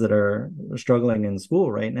are kids that are struggling in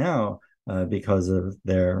school right now because of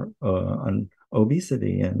their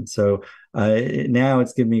obesity. And so now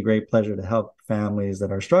it's given me great pleasure to help families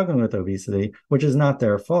that are struggling with obesity, which is not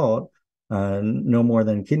their fault. No more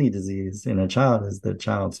than kidney disease in a child is the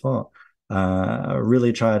child's fault.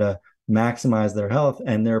 Really try to maximize their health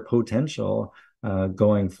and their potential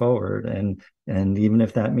going forward. And even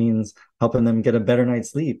if that means helping them get a better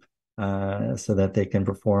night's sleep so that they can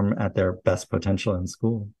perform at their best potential in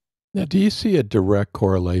school. Now, do you see a direct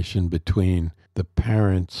correlation between the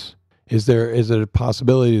parents? Is it a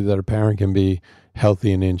possibility that a parent can be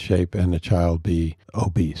healthy and in shape and a child be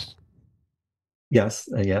obese? Yes,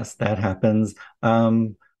 yes, that happens.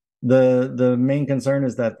 The main concern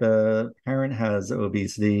is that the parent has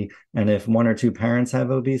obesity, and if one or two parents have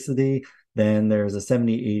obesity, then there's a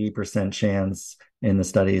 70-80% chance in the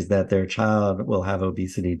studies that their child will have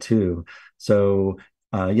obesity too. So,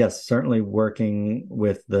 yes, certainly working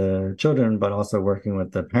with the children, but also working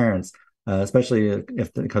with the parents, especially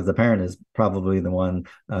if because the parent is probably the one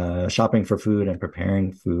shopping for food and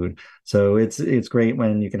preparing food. So it's great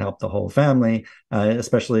when you can help the whole family,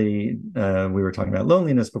 especially we were talking about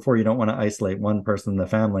loneliness before. You don't want to isolate one person in the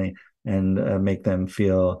family and make them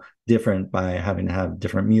feel different by having to have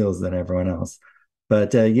different meals than everyone else.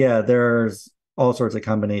 But yeah, there's all sorts of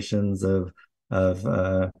combinations of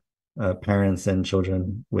parents and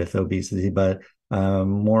children with obesity, but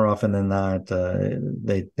more often than not,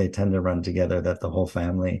 they tend to run together that the whole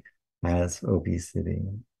family has obesity.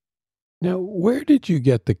 Now, where did you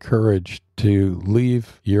get the courage to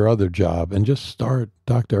leave your other job and just start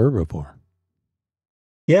Doctor Herbivore?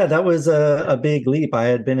 Yeah, that was a big leap. I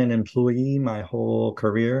had been an employee my whole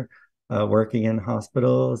career, working in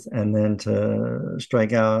hospitals, and then to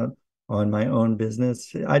strike out on my own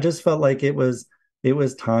business, I just felt like it was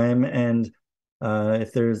time. And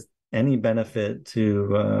if there's any benefit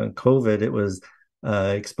to COVID, it was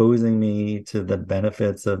exposing me to the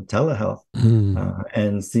benefits of telehealth, Mm.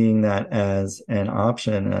 and seeing that as an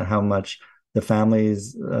option, how much the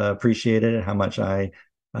families appreciated it, how much I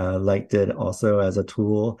liked it also as a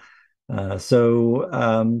tool. There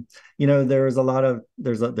is a lot of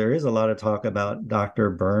there is a lot of talk about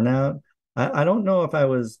doctor burnout. I don't know if I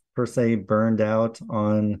was per se burned out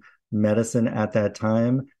on medicine at that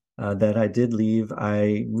time. That I did leave.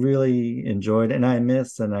 I really enjoyed, and I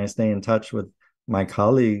miss, and I stay in touch with my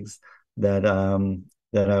colleagues that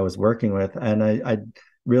I was working with, and I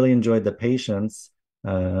really enjoyed the patients.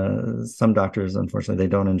 Some doctors, unfortunately, they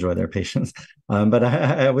don't enjoy their patients, but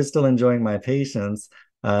I was still enjoying my patients.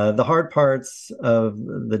 The hard parts of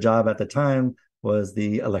the job at the time was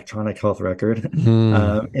the electronic health record,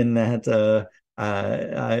 Mm. in that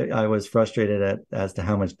I was frustrated as to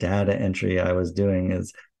how much data entry I was doing.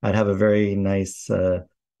 Is I'd have a very nice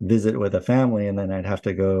visit with a family, and then I'd have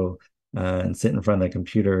to go and sit in front of the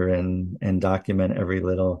computer and document every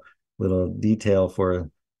little detail for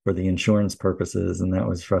for the insurance purposes, and that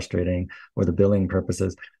was frustrating, or the billing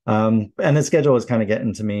purposes. And the schedule was kind of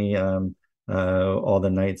getting to me. All the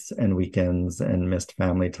nights and weekends and missed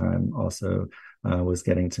family time also was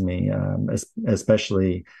getting to me,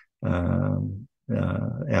 especially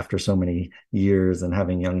after so many years and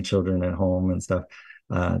having young children at home and stuff.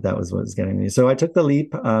 That was what was getting me. So I took the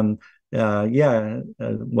leap. Was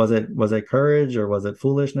it courage or was it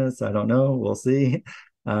foolishness? I don't know. We'll see.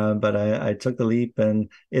 But I took the leap,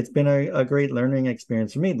 and it's been a great learning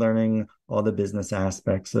experience for me, learning all the business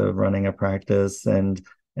aspects of running a practice, and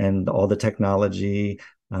all the technology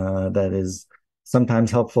that is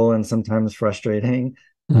sometimes helpful and sometimes frustrating.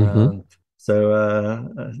 Mm-hmm.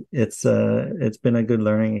 It's been a good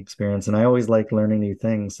learning experience, and I always like learning new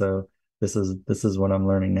things. So this is what I'm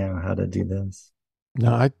learning now, how to do this.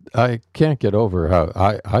 No, I can't get over how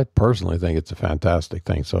I personally think it's a fantastic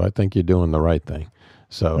thing. So I think you're doing the right thing.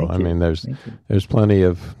 So I Thank you. mean, Thank you. there's plenty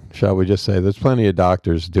of, shall we just say, there's plenty of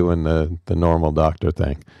doctors doing the normal doctor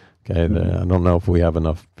thing. Okay, Mhm. I don't know if we have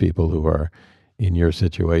enough people who are in your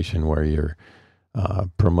situation where you're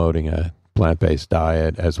promoting a plant-based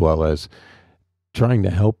diet as well as trying to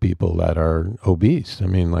help people that are obese. I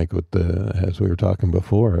mean, like with as we were talking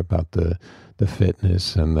before about the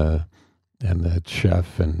fitness and the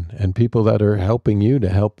chef and people that are helping you to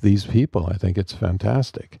help these people. I think it's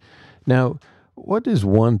fantastic. Now, what is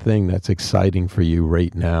one thing that's exciting for you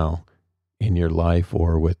right now in your life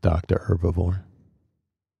or with Doctor Herbivore?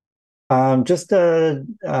 Just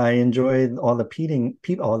I enjoy all the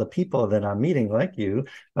people that I'm meeting, like you,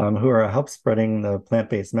 who are help spreading the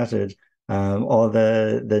plant-based message. All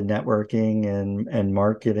the networking and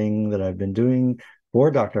marketing that I've been doing for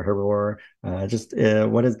Dr. Herbivore. Just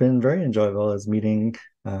what has been very enjoyable is meeting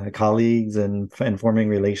colleagues and forming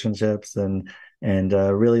relationships, and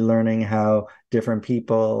really learning how different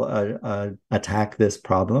people attack this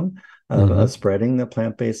problem Mm-hmm. of spreading the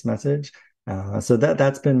plant-based message. So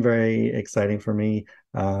that's been very exciting for me.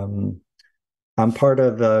 I'm part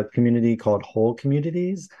of a community called Whole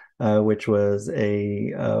Communities, which was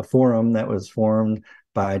a forum that was formed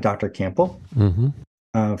by Dr. Campbell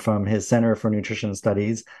Mm-hmm. from his Center for Nutrition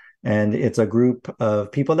Studies. And it's a group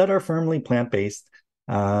of people that are firmly plant-based,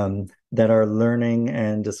 that are learning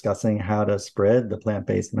and discussing how to spread the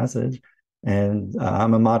plant-based message. And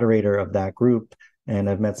I'm a moderator of that group, and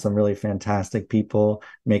I've met some really fantastic people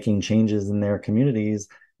making changes in their communities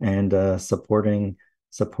and supporting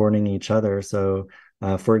each other. So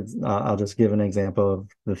I'll just give an example of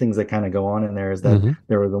the things that kind of go on in there. Is that Mm-hmm.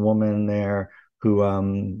 there was a woman there who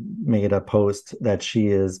made a post that she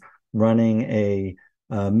is running a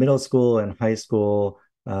middle school and high school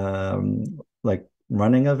like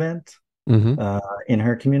running event Mm-hmm. in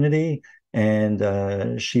her community,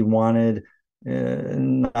 and she wanted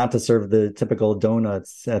not to serve the typical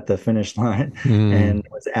donuts at the finish line, Mm-hmm. and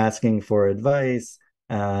was asking for advice.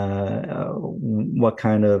 What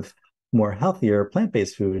kind of more healthier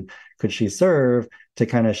plant-based food could she serve to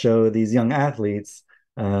kind of show these young athletes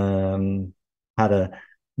how to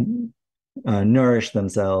nourish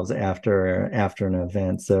themselves after an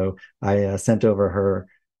event. So I sent over her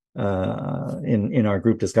in our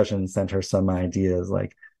group discussion, sent her some ideas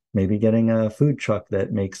like maybe getting a food truck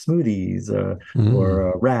that makes smoothies,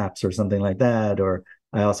 or wraps or something like that. Or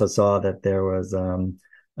I also saw that there was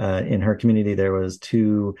in her community there was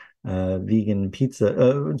two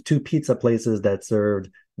pizza places that served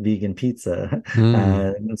vegan pizza. Mm-hmm.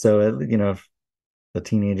 And so, the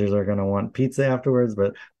teenagers are going to want pizza afterwards,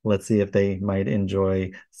 but let's see if they might enjoy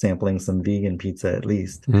sampling some vegan pizza at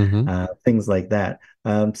least. Mm-hmm. Things like that.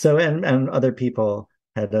 And other people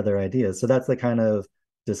had other ideas. So that's the kind of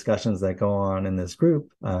discussions that go on in this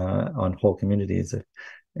group on Whole Communities. If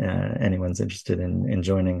anyone's interested in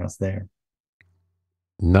joining us there.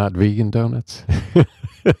 Not vegan donuts.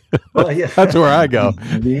 Well, yeah, That's where I go.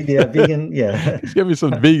 yeah, vegan, yeah. Just give me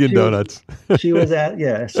some vegan She was donuts. she was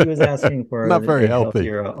asking for Not very a healthy.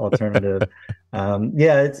 healthier alternative.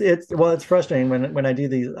 Yeah, it's frustrating when I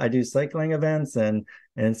do cycling events, and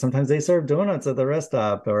sometimes they serve donuts at the rest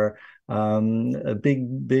stop, or a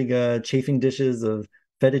big chafing dishes of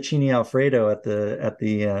fettuccine alfredo at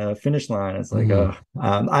the finish line. It's like, Mm-hmm.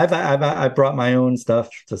 oh, I've brought my own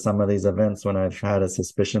stuff to some of these events when I've had a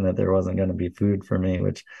suspicion that there wasn't going to be food for me,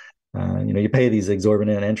 which you pay these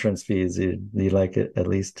exorbitant entrance fees. You like it at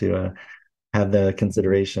least to have the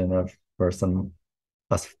consideration of for some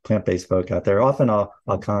us plant-based folk out there. Often I'll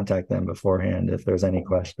contact them beforehand if there's any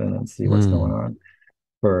question and see what's going Mm. on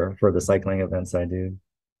for the cycling events I do.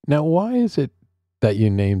 Now, why is it that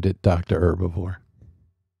you named it Doctor Herbivore?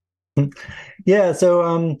 Yeah,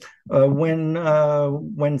 so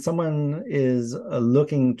when someone is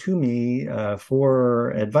looking to me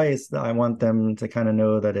for advice, I want them to kind of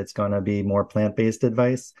know that it's going to be more plant-based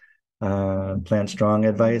advice, plant strong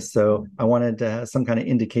advice. So I wanted to have some kind of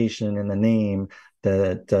indication in the name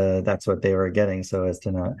that that's what they were getting, so as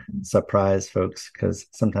to not surprise folks, because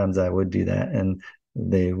sometimes I would do that and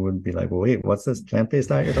they would be like, well, wait, what's this plant-based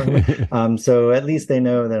diet you're talking about? So at least they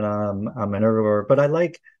know that I'm an herbivore, but I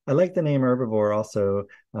like the name herbivore also.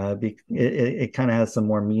 It kind of has some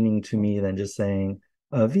more meaning to me than just saying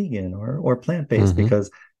vegan or plant-based, Hmm.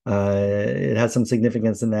 because it has some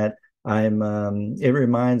significance in that it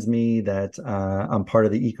reminds me that I'm part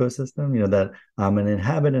of the ecosystem, that I'm an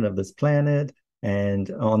inhabitant of this planet. And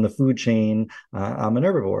on the food chain, I'm an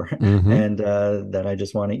herbivore, Hmm. and that I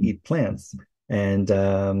just want to eat plants. And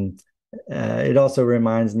it also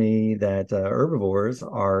reminds me that herbivores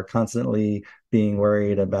are constantly being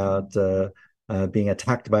worried about being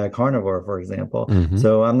attacked by a carnivore, for example. Hmm.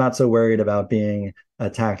 So I'm not so worried about being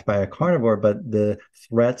attacked by a carnivore, but the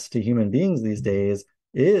threats to human beings these days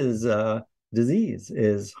is disease,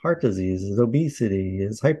 is heart disease, is obesity,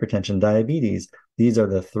 is hypertension, diabetes. These are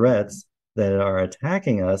the threats that are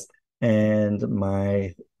attacking us. And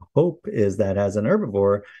my hope is that as an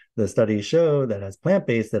herbivore, the studies show that as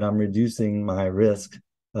plant-based, that I'm reducing my risk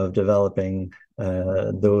of developing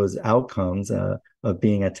those outcomes of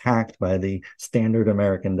being attacked by the standard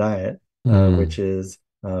American diet, which Mm. is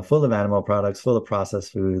full of animal products, full of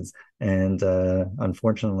processed foods, and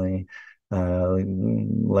unfortunately,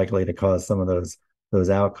 likely to cause some of those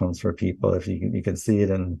outcomes for people. If you can see it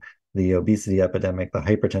in the obesity epidemic, the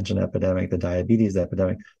hypertension epidemic, the diabetes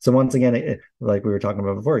epidemic. So once again, like we were talking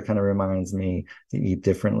about before, it kind of reminds me to eat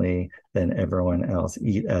differently than everyone else.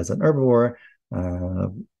 Eat as an herbivore, uh,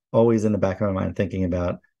 always in the back of my mind thinking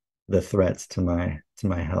about the threats to my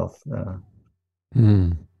health.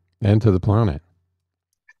 Mm. And to the planet.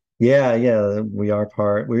 Yeah, we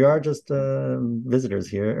are just visitors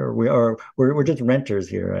here, or we're just renters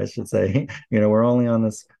here, I should say. We're only on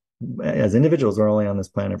this as individuals, we're only on this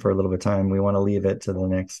planet for a little bit of time. We want to leave it to the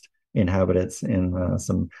next inhabitants in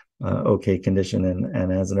some okay condition,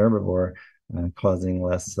 and as an herbivore, causing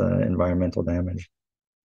less environmental damage.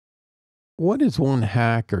 What is one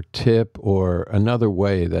hack or tip or another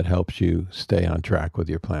way that helps you stay on track with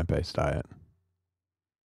your plant-based diet?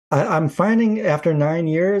 I'm finding after 9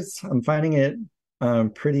 years, I'm finding it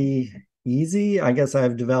pretty easy. I guess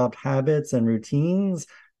I've developed habits and routines.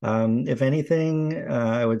 If anything,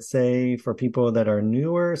 I would say for people that are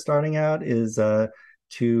newer starting out is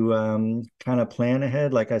to kind of plan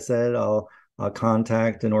ahead. Like I said, I'll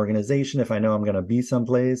contact an organization if I know I'm going to be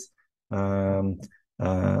someplace. Um,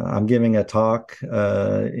 I'm giving a talk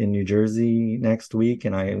in New Jersey next week,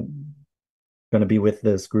 and I going to be with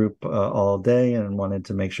this group all day and wanted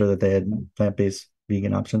to make sure that they had plant-based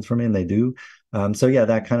vegan options for me, and they do. So yeah,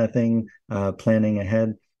 that kind of thing, planning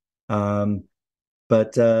ahead. Um,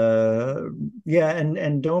 but yeah,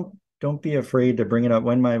 and don't be afraid to bring it up.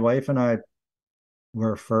 When my wife and I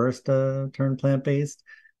were first turned plant-based,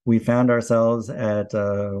 we found ourselves at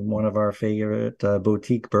one of our favorite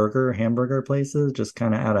boutique hamburger places, just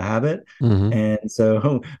kind of out of habit. Hmm. And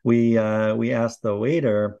so we asked the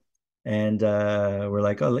waiter, and we're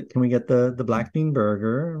like, "Oh, can we get the black bean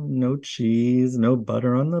burger? No cheese, no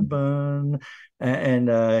butter on the bun."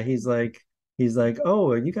 And he's like, "Oh,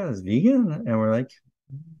 are you guys vegan?" And we're like,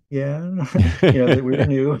 yeah. That we were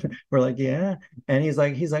new. We're like, yeah. And he's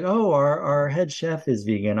like, oh, our head chef is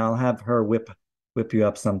vegan. I'll have her whip you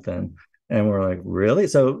up something. And we're like, really?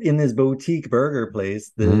 So in this boutique burger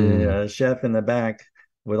place, the Mm. chef in the back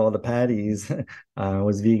with all the patties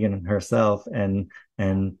was vegan herself, and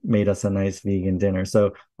made us a nice vegan dinner.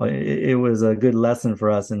 So it was a good lesson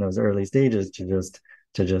for us in those early stages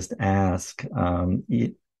to just ask,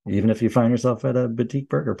 even if you find yourself at a boutique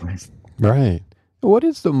burger place. Right. What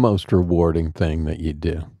is the most rewarding thing that you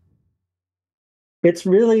do? It's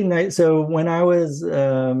really nice. So when I was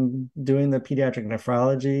doing the pediatric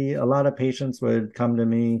nephrology, a lot of patients would come to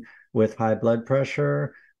me with high blood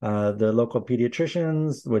pressure. The local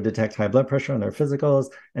pediatricians would detect high blood pressure on their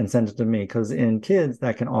physicals and send it to me, because in kids,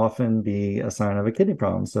 that can often be a sign of a kidney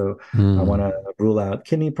problem. So I want Mm. to rule out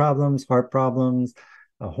kidney problems, heart problems,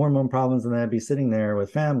 hormone problems, and then I'd be sitting there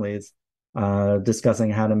with families discussing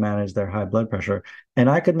how to manage their high blood pressure. And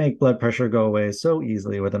I could make blood pressure go away so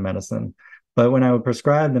easily with a medicine. But when I would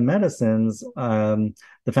prescribe the medicines,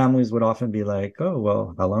 the families would often be like, "Oh,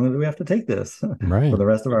 well, how long do we have to take this for Right. the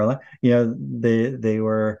rest of our life?" They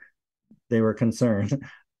were concerned.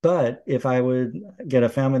 But if I would get a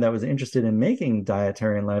family that was interested in making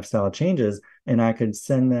dietary and lifestyle changes, and I could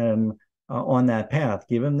send them on that path,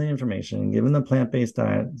 give them the information, give them the plant-based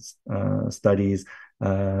diet studies,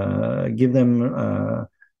 give them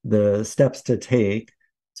the steps to take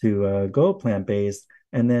to go plant-based.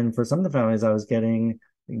 And then for some of the families, I was getting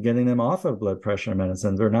them off of blood pressure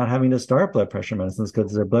medicines or not having to start blood pressure medicines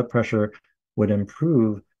because their blood pressure would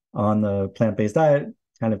improve on the plant-based diet,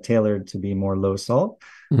 kind of tailored to be more low salt.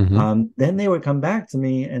 Then they would come back to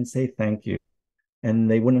me and say thank you, and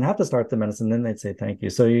they wouldn't have to start the medicine. Then they'd say thank you.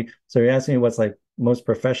 So you're asking me what's like most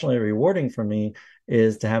professionally rewarding for me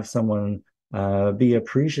is to have someone be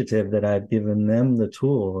appreciative that I've given them the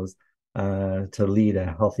tools to lead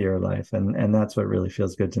a healthier life, and that's what really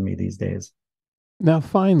feels good to me these days. Now,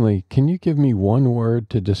 finally, can you give me one word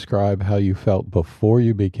to describe how you felt before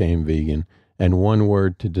you became vegan, and one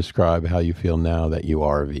word to describe how you feel now that you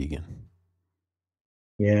are vegan?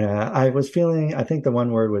 Yeah, I think the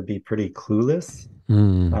one word would be pretty clueless.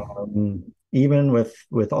 Mm. Even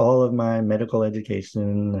with all of my medical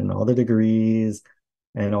education and all the degrees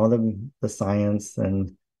and all the science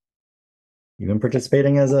and even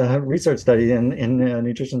participating as a research study in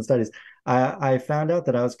nutrition studies, I found out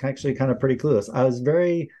that I was actually kind of pretty clueless. I was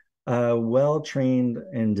very well trained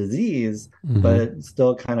in disease, but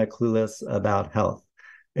still kind of clueless about health.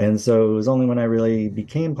 And so it was only when I really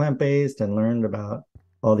became plant-based and learned about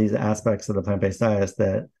all these aspects of the plant-based diet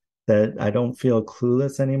that I don't feel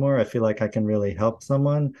clueless anymore. I feel like I can really help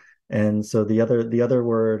someone. And so the other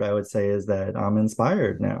word I would say is that I'm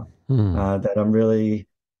inspired now, that I'm really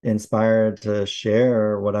inspired to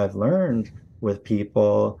share what I've learned with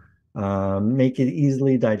people, make it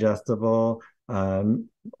easily digestible on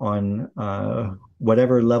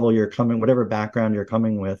whatever level you're coming, whatever background you're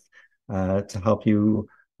coming with, to help you,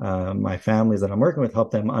 my families that I'm working with,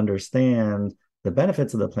 help them understand the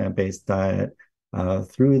benefits of the plant-based diet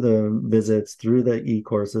through the visits, through the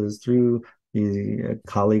e-courses, through the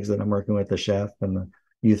colleagues that I'm working with, the chef and the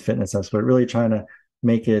youth fitness expert, really trying to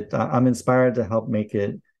make it, I'm inspired to help make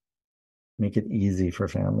it easy for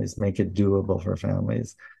families, make it doable for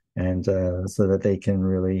families, and so that they can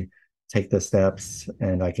really take the steps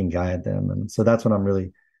and I can guide them. And so that's what I'm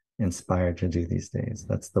really inspired to do these days.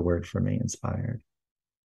 That's the word for me, inspired.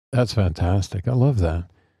 That's fantastic. I love that.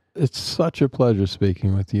 It's such a pleasure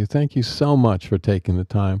speaking with you. Thank you so much for taking the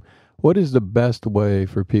time. What is the best way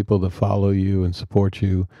for people to follow you and support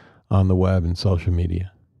you on the web and social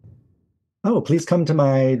media? Oh, please come to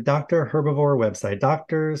my Doctor Herbivore website,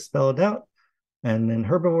 doctor spelled out, and then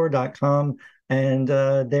herbivore.com. And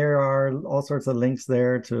there are all sorts of links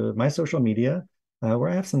there to my social media, where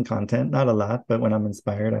I have some content, not a lot, but when I'm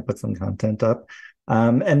inspired, I put some content up.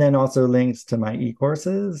 And then also links to my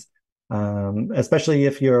e-courses, especially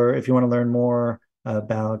if you want to learn more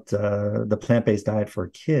about the plant-based diet for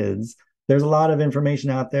kids. There's a lot of information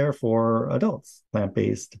out there for adults,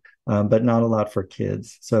 plant-based, but not a lot for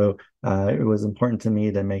kids. So it was important to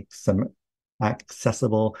me to make some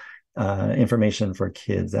accessible information for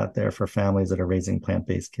kids out there, for families that are raising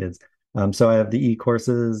plant-based kids. So I have the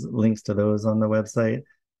e-courses, links to those on the website.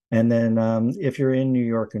 And then if you're in New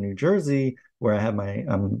York or New Jersey, where I have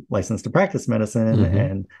I'm licensed to practice medicine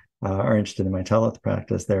and are interested in my telehealth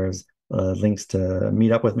practice, there's links to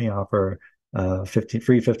meet up with me, offer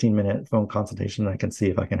free 15-minute phone consultation. I can see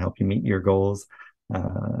if I can help you meet your goals.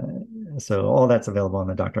 So all that's available on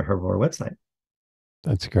the Dr. Herbivore website.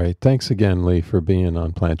 That's great. Thanks again, Leigh, for being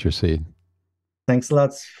on Plant Your Seed. Thanks a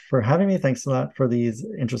lot for having me. Thanks a lot for these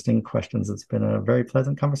interesting questions. It's been a very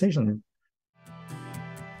pleasant conversation.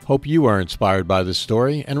 Hope you are inspired by this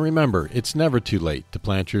story, and remember, it's never too late to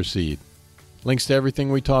plant your seed. Links to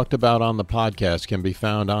everything we talked about on the podcast can be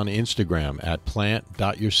found on Instagram at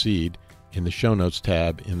plant.yourseed in the show notes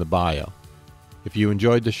tab in the bio. If you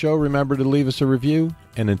enjoyed the show, remember to leave us a review,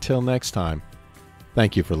 and until next time,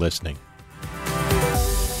 thank you for listening.